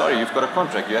 no, sorry, you've got a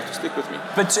contract, you have to stick with me.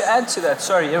 But to add to that,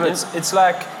 it's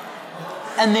like,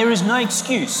 and there is no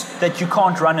excuse that you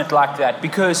can't run it like that,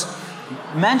 because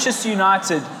Manchester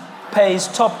United pays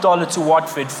top dollar to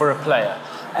Watford for a player.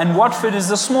 And Watford is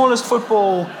the smallest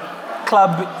football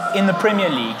club in the Premier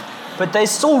League, but they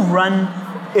still run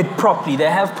it properly. They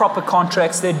have proper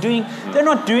contracts. They're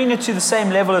not doing it to the same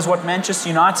level as what Manchester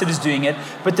United is doing it,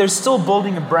 but they're still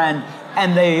building a brand,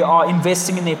 and they are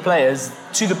investing in their players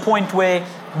to the point where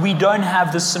we don't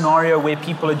have this scenario where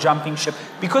people are jumping ship,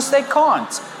 because they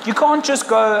can't. You can't just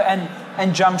go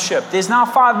and jump ship. There's now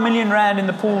 5 million rand in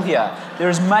the pool here. There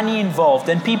is money involved,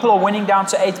 and people are winning down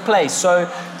to 8th place. So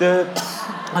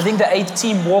I think the 8th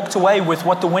team walked away with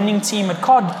what the winning team at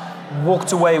COD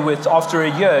walked away with after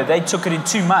a year. They took it in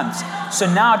 2 months.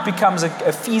 So now it becomes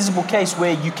a feasible case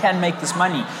where you can make this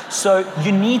money. So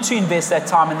you need to invest that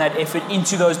time and that effort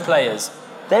into those players.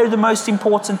 They're the most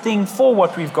important thing for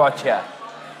what we've got here.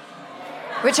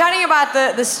 We're chatting about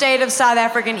the state of South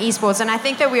African esports, and I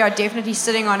think that we are definitely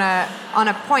sitting on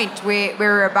a point where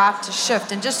we're about to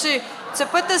shift. And just to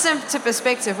put this into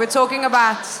perspective, we're talking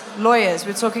about lawyers,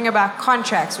 we're talking about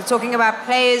contracts, we're talking about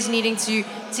players needing to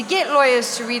get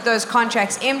lawyers to read those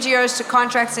contracts, MGOs to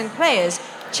contracts and players.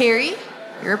 Cherry,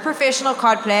 you're a professional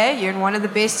COD player, you're in one of the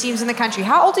best teams in the country.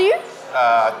 How old are you?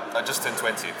 I just turned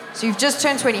 20. So you've just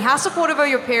turned 20. How supportive are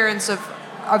your parents of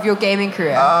your gaming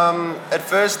career? At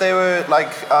first they were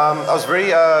like, I was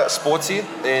very sporty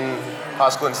in high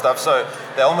school and stuff, so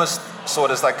they almost saw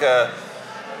it as like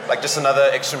just another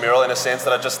extramural in a sense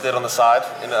that I just did on the side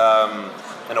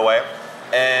in a way.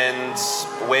 And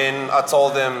when I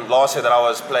told them last year that I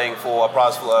was playing for a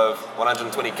prize pool of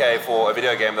 120k for a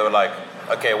video game, they were like,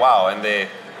 okay, wow. And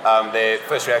their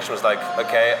first reaction was like,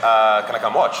 okay, can I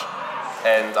come watch?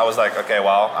 And I was like, okay,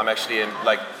 wow, I'm actually in,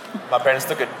 like, my parents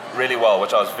took it really well,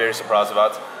 which I was very surprised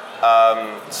about.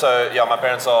 So yeah, my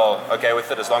parents are okay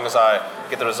with it as long as I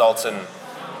get the results in,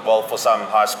 well, for some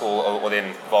high school or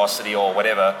then varsity or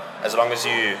whatever, as long as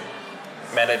you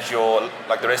manage your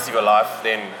the rest of your life,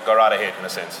 then go right ahead in a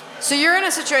sense. So you're in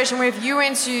a situation where if you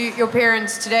went to your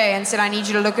parents today and said, I need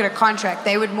you to look at a contract,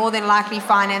 they would more than likely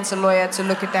finance a lawyer to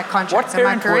look at that contract. Am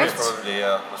I correct? Probably,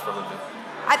 yeah, most probably.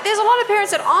 There's a lot of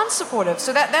parents that aren't supportive,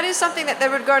 so that is something that they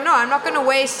would go, no, I'm not going to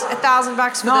waste $1,000 for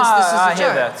this. This is a I joke.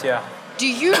 hear that, yeah. Do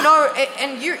you know,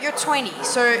 and you're 20,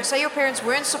 so say your parents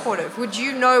weren't supportive, would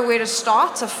you know where to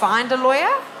start to find a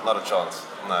lawyer? Not a chance,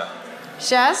 no.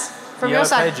 Shaz, from your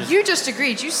side, pages. you just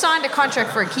agreed. You signed a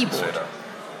contract for a keyboard.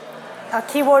 A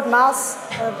keyboard, mouse,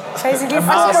 basically. The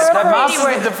mouse is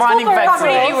the defining factor,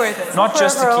 Completely worth it. not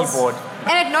just the Peripherals. keyboard.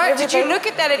 And did you look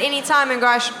at that at any time and go,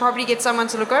 I should probably get someone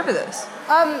to look over this?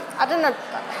 I don't know.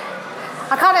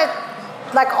 I kind of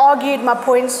argued my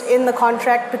points in the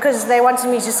contract because they wanted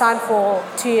me to sign for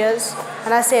 2 years,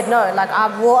 and I said no.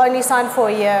 I will only sign for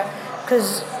a year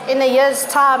because in a year's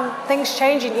time things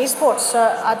change in esports. So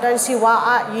I don't see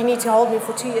why you need to hold me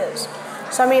for 2 years.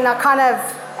 So I kind of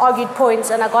argued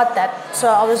points and I got that. So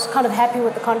I was kind of happy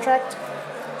with the contract.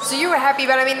 So you were happy,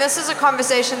 but this is a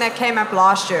conversation that came up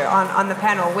last year on the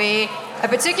panel where a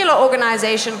particular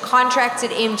organization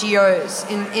contracted MGOs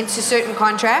into certain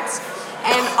contracts,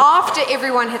 and after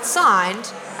everyone had signed,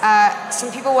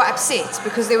 some people were upset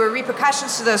because there were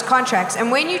repercussions to those contracts.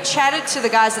 And when you chatted to the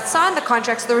guys that signed the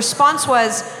contracts, the response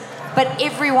was, but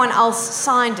everyone else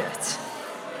signed it.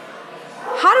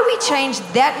 How do we change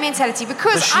that mentality?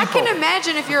 Because I can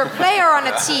imagine if you're a player on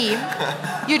a team,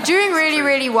 you're doing really,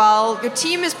 really well, your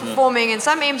team is performing, and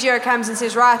some MGO comes and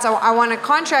says, right, I want to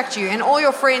contract you, and all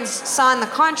your friends sign the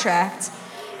contract.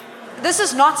 This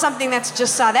is not something that's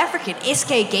just South African.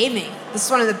 SK Gaming, this is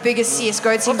one of the biggest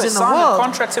CSGO teams in the signed world. a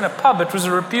contract in a pub. It was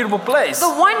a reputable place. The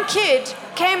one kid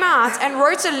came out and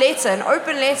wrote a letter, an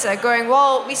open letter, going,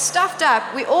 well, we stuffed up,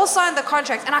 we all signed the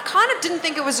contract, and I kind of didn't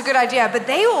think it was a good idea, but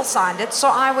they all signed it, so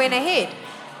I went ahead.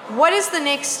 What is the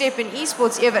next step in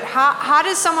esports, Everett? How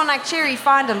does someone like Cherry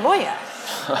find a lawyer?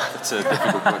 That's a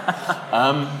difficult point.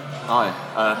 Hi.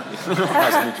 Nice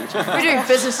to meet you. We're doing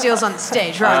business deals on the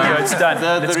stage right now. It's done.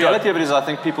 The reality of it is I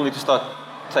think people need to start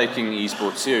taking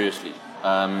esports seriously,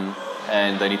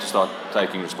 and they need to start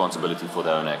taking responsibility for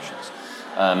their own actions.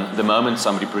 The moment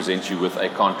somebody presents you with a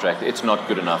contract, it's not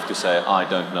good enough to say, I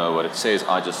don't know what it says,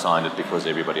 I just signed it because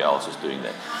everybody else is doing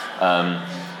that.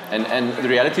 And the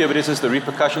reality of it is the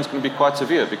repercussions can be quite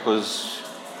severe because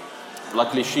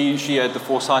luckily she had the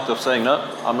foresight of saying, no,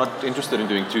 I'm not interested in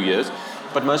doing 2 years.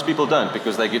 But most people don't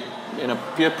because they get,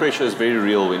 peer pressure is very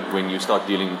real when you start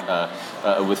dealing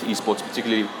with esports,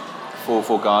 particularly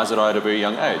for guys that are at a very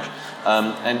young age.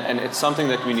 And it's something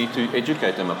that we need to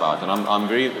educate them about. And I'm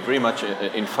very, very much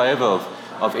in favor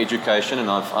of education, and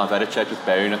I've had a chat with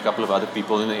Barry and a couple of other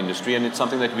people in the industry, and it's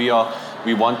something that we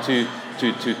want to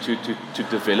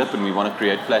develop, and we want to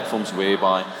create platforms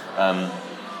whereby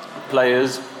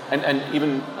players and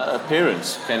even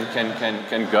parents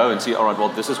can go and see, all right, well,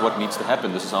 this is what needs to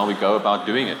happen, this is how we go about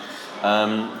doing it.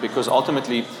 Because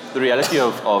ultimately, the reality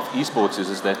of esports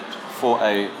is that for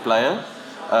a player,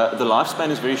 the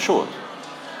lifespan is very short.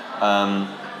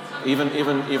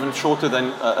 Even shorter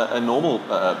than a normal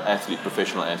athlete,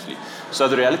 professional athlete. So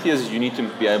the reality is you need to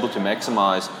be able to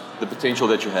maximize the potential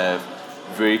that you have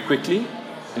very quickly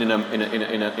in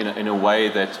a way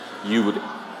that you would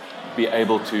be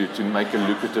able to make a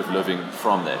lucrative living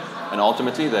from that. And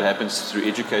ultimately that happens through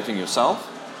educating yourself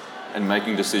and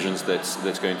making decisions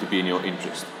that's going to be in your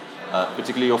interest,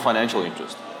 particularly your financial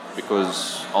interest,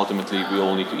 because ultimately we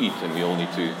all need to eat and we all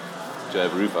need to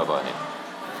have a roof over our head.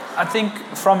 I think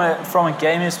from a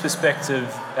gamer's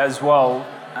perspective as well,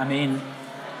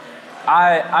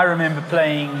 I remember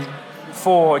playing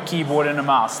for a keyboard and a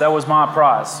mouse. That was my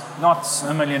prize, not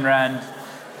R1 million.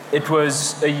 It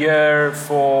was a year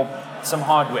for some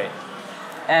hardware.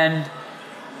 And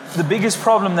the biggest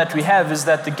problem that we have is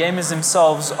that the gamers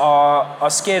themselves are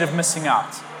scared of missing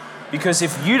out. Because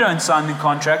if you don't sign the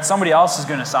contract, somebody else is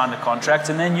going to sign the contract,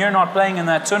 and then you're not playing in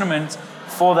that tournament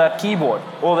for that keyboard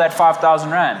or that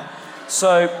R5,000.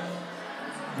 So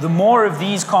the more of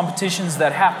these competitions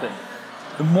that happen,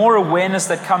 the more awareness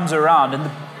that comes around,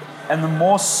 and the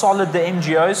more solid the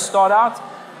MGOs start out,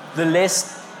 the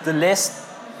less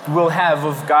we'll have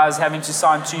of guys having to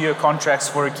sign 2-year contracts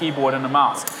for a keyboard and a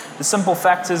mouse. The simple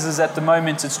fact is at the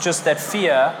moment it's just that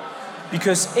fear,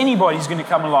 because anybody's going to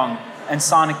come along and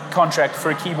sign a contract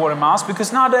for a keyboard and mouse,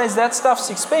 because nowadays that stuff's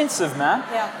expensive, man.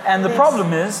 Yeah, and the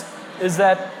problem is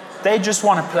that they just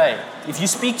want to play. If you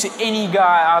speak to any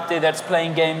guy out there that's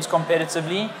playing games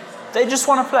competitively, they just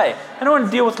want to play. They don't want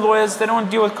to deal with lawyers, they don't want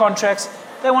to deal with contracts,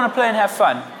 they want to play and have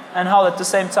fun. And how at the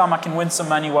same time I can win some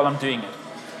money while I'm doing it.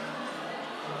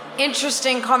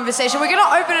 interesting conversation. We're going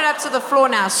to open it up to the floor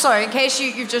now. So, in case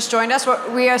you've just joined us,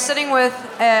 we are sitting with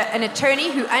an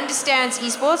attorney who understands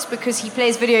esports because he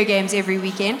plays video games every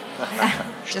weekend.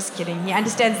 Just kidding. He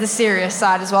understands the serious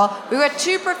side as well. We've got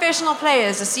 2 professional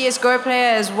players, a CSGO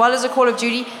player as well as a Call of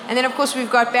Duty. And then, of course,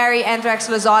 we've got Barry Anthrax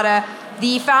Lozada,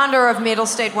 the founder of Medal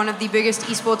State, one of the biggest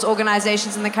esports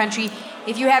organizations in the country.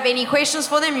 If you have any questions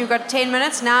for them, you've got 10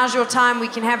 minutes. Now's your time. We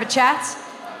can have a chat.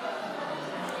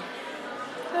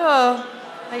 Oh,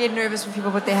 I get nervous when people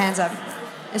put their hands up,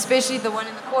 especially the one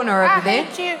in the corner over there.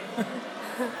 Thank you.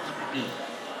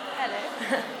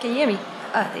 Hello. Can you hear me?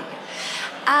 Oh, there you go.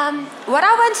 What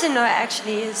I want to know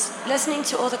actually is, listening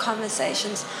to all the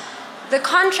conversations, the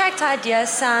contract idea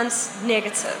sounds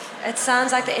negative. It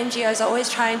sounds like the NGOs are always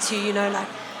trying to,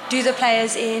 do the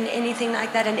players in, anything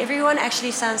like that, and everyone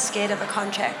actually sounds scared of a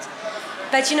contract.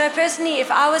 But, personally, if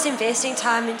I was investing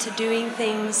time into doing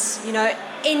things,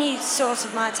 any source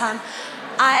of my time,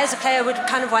 I, as a player, would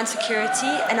kind of want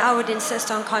security, and I would insist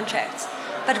on contracts.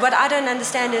 But what I don't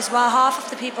understand is, while half of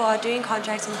the people are doing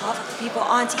contracts and half of the people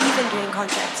aren't even doing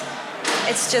contracts,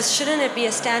 it's just, shouldn't it be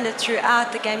a standard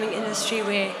throughout the gaming industry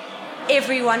where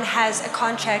everyone has a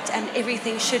contract and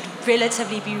everything should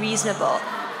relatively be reasonable,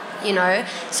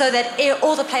 so that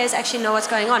all the players actually know what's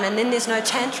going on, and then there's no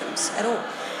tantrums at all,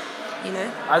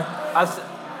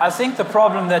 I think the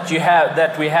problem that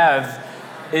we have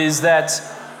is that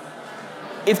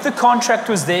if the contract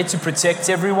was there to protect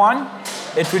everyone,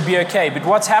 it would be okay. But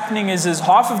what's happening is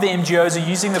half of the MGOs are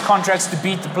using the contracts to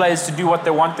beat the players to do what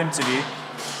they want them to do.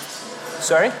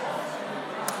 Sorry?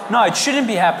 No, it shouldn't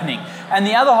be happening. And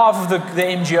the other half of the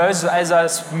MGOs, as I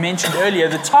mentioned earlier,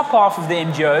 the top half of the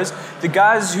MGOs, the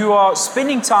guys who are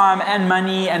spending time and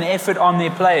money and effort on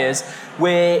their players,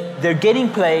 where they're getting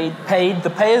paid, the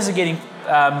players are getting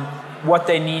what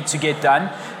they need to get done.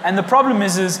 And the problem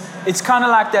is it's kind of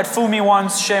like that fool me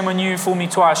once, shame on you, fool me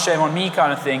twice, shame on me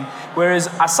kind of thing. Whereas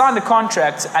I signed a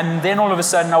contract and then all of a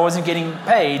sudden I wasn't getting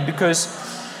paid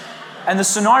and the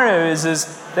scenario is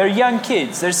they're young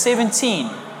kids, they're 17.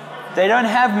 They don't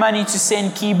have money to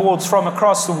send keyboards from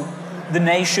across the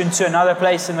nation to another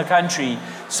place in the country.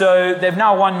 So they've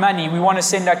now won money. We want to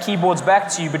send our keyboards back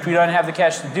to you, but we don't have the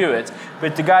cash to do it.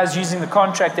 But the guy's using the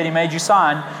contract that he made you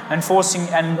sign and forcing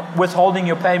and withholding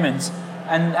your payments.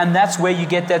 And that's where you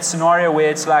get that scenario where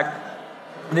it's like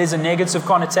there's a negative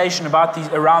connotation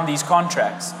around these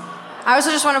contracts. I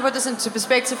also just want to put this into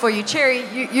perspective for you. Cherry,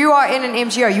 you are in an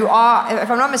MGO. You are,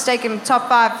 if I'm not mistaken, top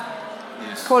 5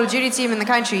 Call of Duty team in the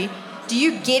country. Do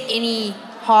you get any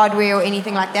hardware or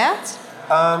anything like that?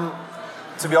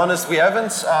 To be honest, we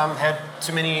haven't had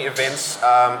too many events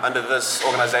under this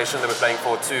organization that we're playing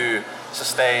for to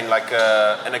sustain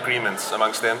an agreement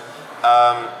amongst them.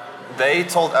 They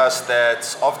told us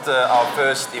that after our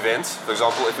first event, for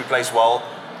example, if we place well,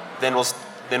 then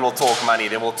we'll talk money,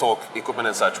 then we'll talk equipment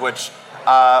and such, which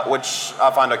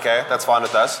I find okay. That's fine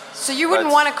with us. So you wouldn't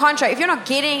want a contract if you're not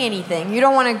getting anything. You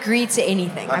don't want to agree to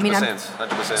anything. 100%,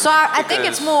 100%. So I think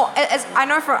it's more. As I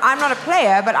know, I'm not a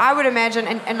player, but I would imagine,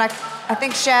 and I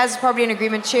think Shaz is probably in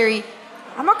agreement. Cherry,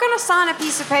 I'm not going to sign a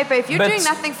piece of paper if you're doing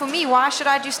nothing for me. Why should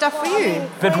I do stuff for you?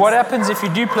 But what happens if you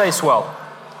do place well,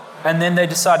 and then they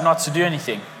decide not to do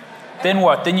anything? Then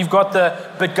what? Then you've got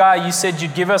but guy, you said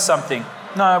you'd give us something.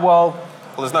 No, well,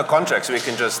 there's no contract, so we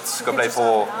can just go play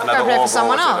for another org or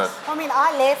someone else. I mean,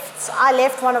 I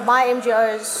left one of my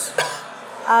MGOs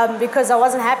because I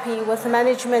wasn't happy with the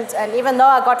management, and even though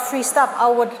I got free stuff, I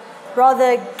would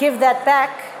rather give that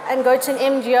back and go to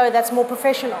an MGO that's more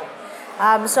professional.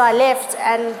 So I left,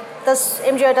 and this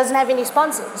MGO doesn't have any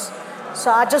sponsors.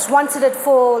 So I just wanted it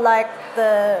for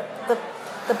the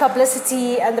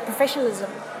publicity and the professionalism.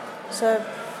 So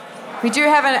we do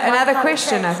have another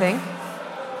question, I think.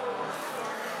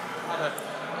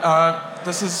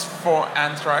 This is for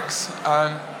Anthrax.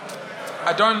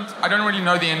 I don't really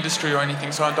know the industry or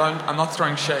anything, so I'm not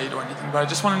throwing shade or anything, but I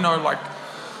just want to know,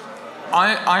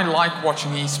 I like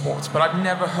watching esports, but I've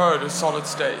never heard of Solid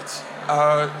State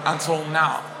until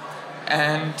now.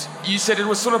 And you said it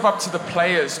was sort of up to the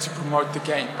players to promote the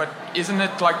game, but isn't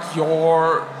it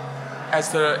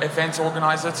as the event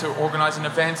organizer, to organize an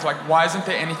event? Why isn't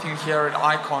there anything here at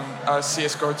Icon,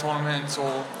 CSGO tournaments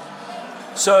or...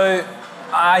 So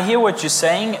I hear what you're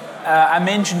saying. I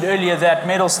mentioned earlier that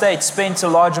Medal State spent a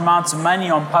large amount of money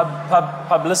on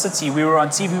publicity. We were on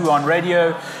TV, we were on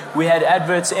radio, we had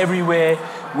adverts everywhere.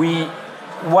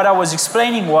 What I was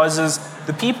explaining is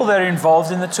the people that are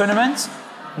involved in the tournament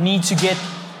need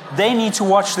to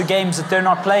watch the games that they're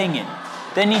not playing in.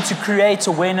 They need to create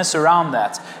awareness around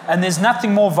that. And there's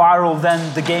nothing more viral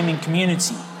than the gaming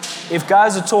community. if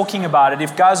guys are talking about it,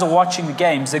 if guys are watching the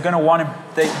games, they're going to want to,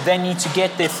 they need to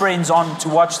get their friends on to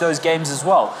watch those games as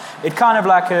well. It's kind of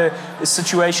like a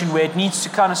situation where it needs to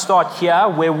kind of start here,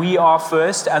 where we are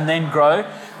first, and then grow.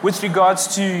 With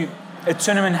regards to a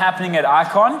tournament happening at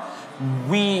Icon,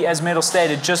 we as Metal State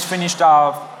had just finished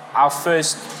our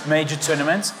first major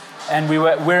tournament, and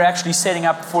we're actually setting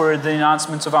up for the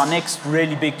announcement of our next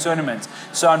really big tournament.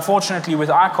 So unfortunately with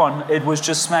Icon, it was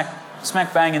just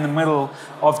smack bang in the middle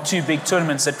of two big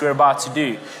tournaments that we're about to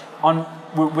do.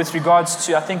 With regards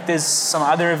to, I think there's some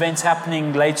other events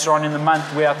happening later on in the month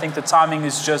where I think the timing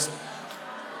is just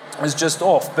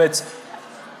off. But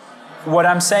what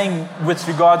I'm saying with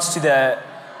regards to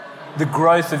the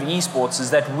growth of esports is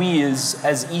that we as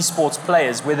esports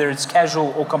players, whether it's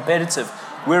casual or competitive,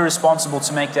 we're responsible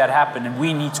to make that happen, and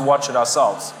we need to watch it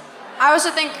ourselves. I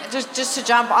also think, just to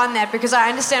jump on that, because I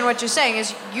understand what you're saying,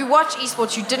 is you watch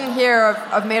esports, you didn't hear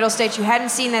of Metal State, you hadn't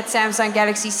seen that Samsung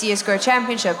Galaxy CSGO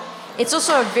Championship. It's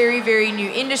also a very, very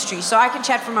new industry. So I can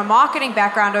chat from a marketing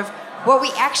background of what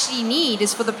we actually need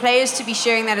is for the players to be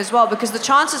sharing that as well, because the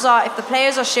chances are if the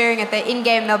players are sharing it, they're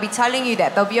in-game, they'll be telling you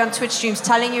that. They'll be on Twitch streams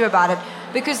telling you about it.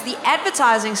 Because the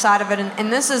advertising side of it,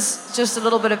 and this is just a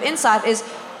little bit of insight, is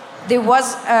there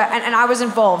was, and I was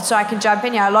involved, so I can jump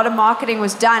in here, a lot of marketing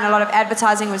was done, a lot of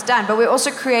advertising was done, but we're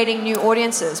also creating new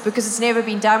audiences because it's never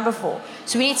been done before.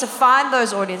 So we need to find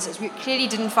those audiences. We clearly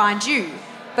didn't find you.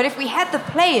 But if we had the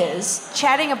players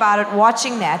chatting about it,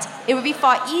 watching that, it would be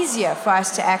far easier for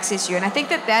us to access you. And I think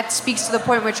that speaks to the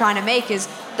point we're trying to make is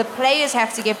the players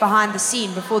have to get behind the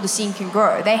scene before the scene can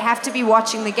grow. They have to be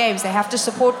watching the games. They have to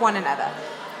support one another,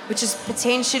 which is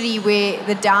potentially where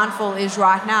the downfall is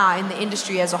right now in the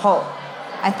industry as a whole,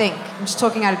 I think. I'm just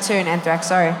talking out of turn, Anthrax,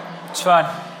 sorry. It's fine.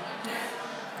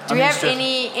 Do we have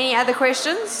any other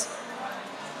questions?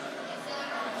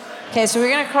 Okay, so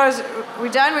we're going to close. We're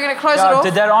done? We're going to close it off?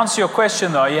 Did that answer your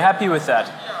question, though? Are you happy with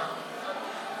that?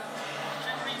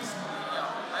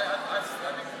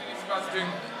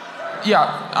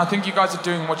 Yeah, I think you guys are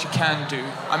doing what you can do.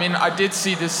 I mean, I did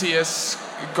see the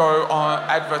CSGO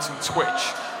adverts on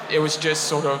Twitch. It was just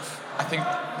sort of, I think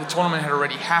the tournament had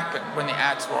already happened when the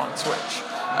ads were on Twitch.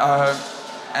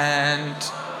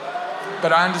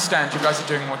 But I understand you guys are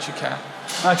doing what you can.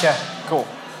 Okay, cool.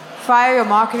 Fire your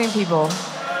marketing people.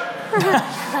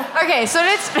 Okay, so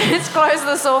let's close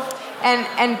this off.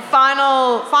 And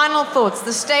final thoughts.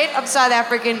 The state of South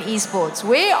African esports.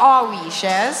 Where are we,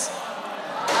 Shaz?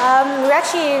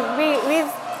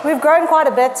 We've grown quite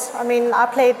a bit. I mean, I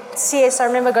played CS. I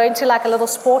remember going to like a little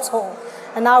sports hall,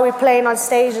 and now we're playing on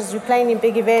stages. We're playing in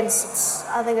big events.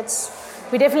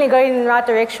 We're definitely going in the right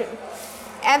direction.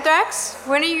 Anthrax,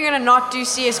 when are you going to not do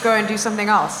CSGO and do something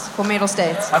else for Metal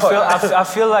State? I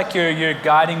feel like you're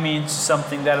guiding me into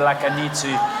something that like I need to.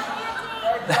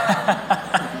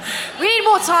 We need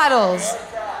more titles.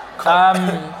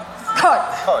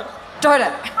 Code.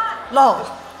 Dota. LOL.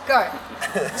 Go.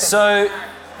 So,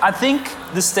 I think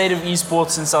the state of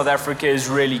esports in South Africa is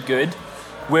really good.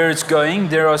 Where it's going,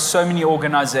 there are so many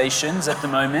organizations at the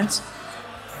moment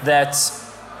that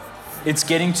it's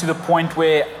getting to the point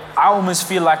where I almost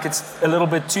feel like it's a little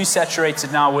bit too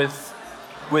saturated now with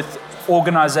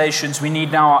organizations. We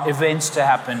need now events to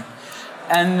happen.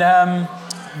 And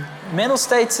Metal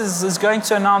States is going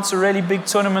to announce a really big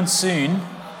tournament soon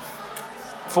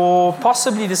for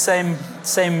possibly the same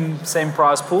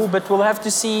prize pool, but we'll have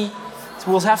to see.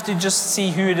 We'll have to just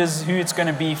see who it's going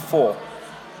to be for.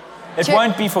 It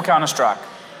won't be for Counter-Strike.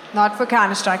 Not for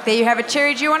Counter-Strike. There you have it.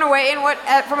 Cherry, do you want to weigh in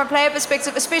from a player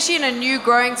perspective, especially in a new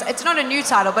growing, it's not a new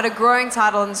title, but a growing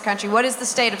title in this country. What is the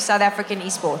state of South African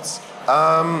esports?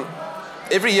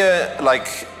 Every year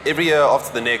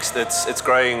after the next, it's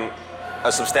growing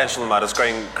a substantial amount. It's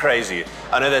growing crazy.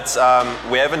 I know that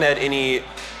we haven't had any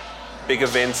big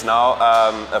events now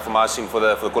from our scene for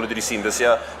the Call of Duty scene this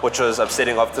year, which was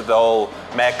upsetting after the whole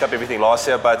Mag Cup, everything last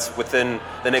year. But within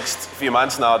the next few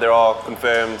months now, there are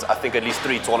confirmed, I think, at least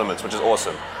 3 tournaments, which is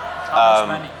awesome. How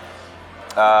much money?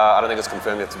 I don't think it's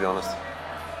confirmed yet, to be honest.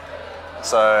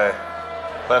 So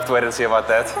we'll have to wait and see about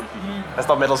that. That's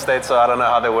not Metal State, so I don't know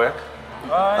how they work.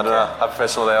 I don't know how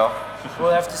professional they are.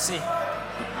 We'll have to see.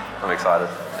 I'm excited.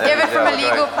 David,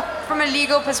 from a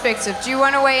legal perspective, do you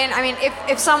want to weigh in? I mean,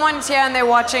 if someone's here and they're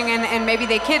watching and maybe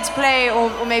their kids play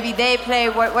or maybe they play,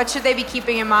 what should they be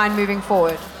keeping in mind moving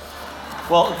forward?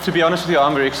 Well, to be honest with you,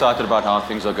 I'm very excited about how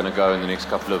things are going to go in the next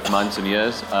couple of months and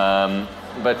years.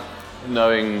 But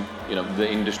knowing the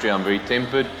industry, I'm very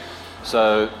tempered.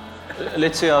 So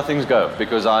let's see how things go,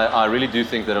 because I really do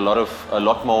think that a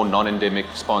lot more non-endemic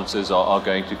sponsors are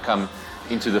going to come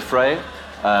into the fray.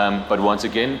 But once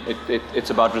again, it's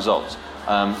about results.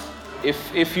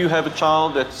 If you have a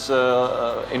child that's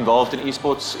involved in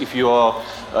esports, if you are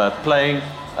playing,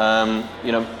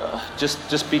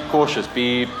 just be cautious,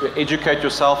 educate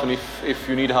yourself, and if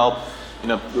you need help,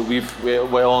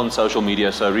 we're all on social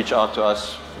media, so reach out to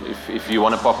us. If you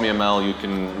want to pop me a mail, you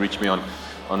can reach me on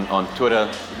Twitter,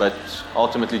 but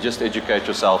ultimately just educate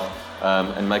yourself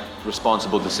and make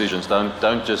responsible decisions.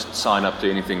 Don't just sign up to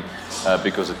anything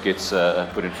because it gets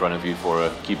put in front of you for a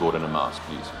keyboard and a mouse,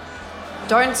 please.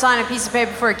 Don't sign a piece of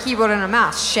paper for a keyboard and a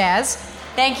mouse, Shaz.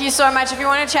 Thank you so much. If you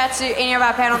want to chat to any of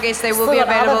our panel guests, they will be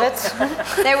available.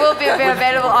 They will be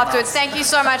available afterwards. Thank you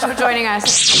so much for joining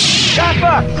us.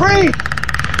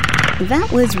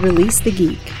 That was Release the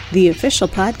Geek, the official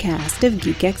podcast of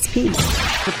Geek XP.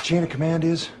 What the chain of command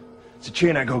is? It's a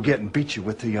chain I go get and beat you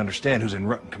with till you understand who's in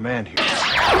rotten command here.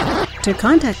 To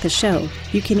contact the show,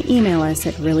 you can email us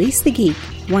at releasethegeek,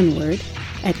 one word,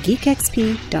 at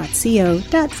geekxp.co.za.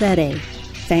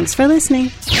 Thanks for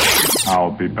listening. I'll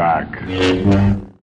be back.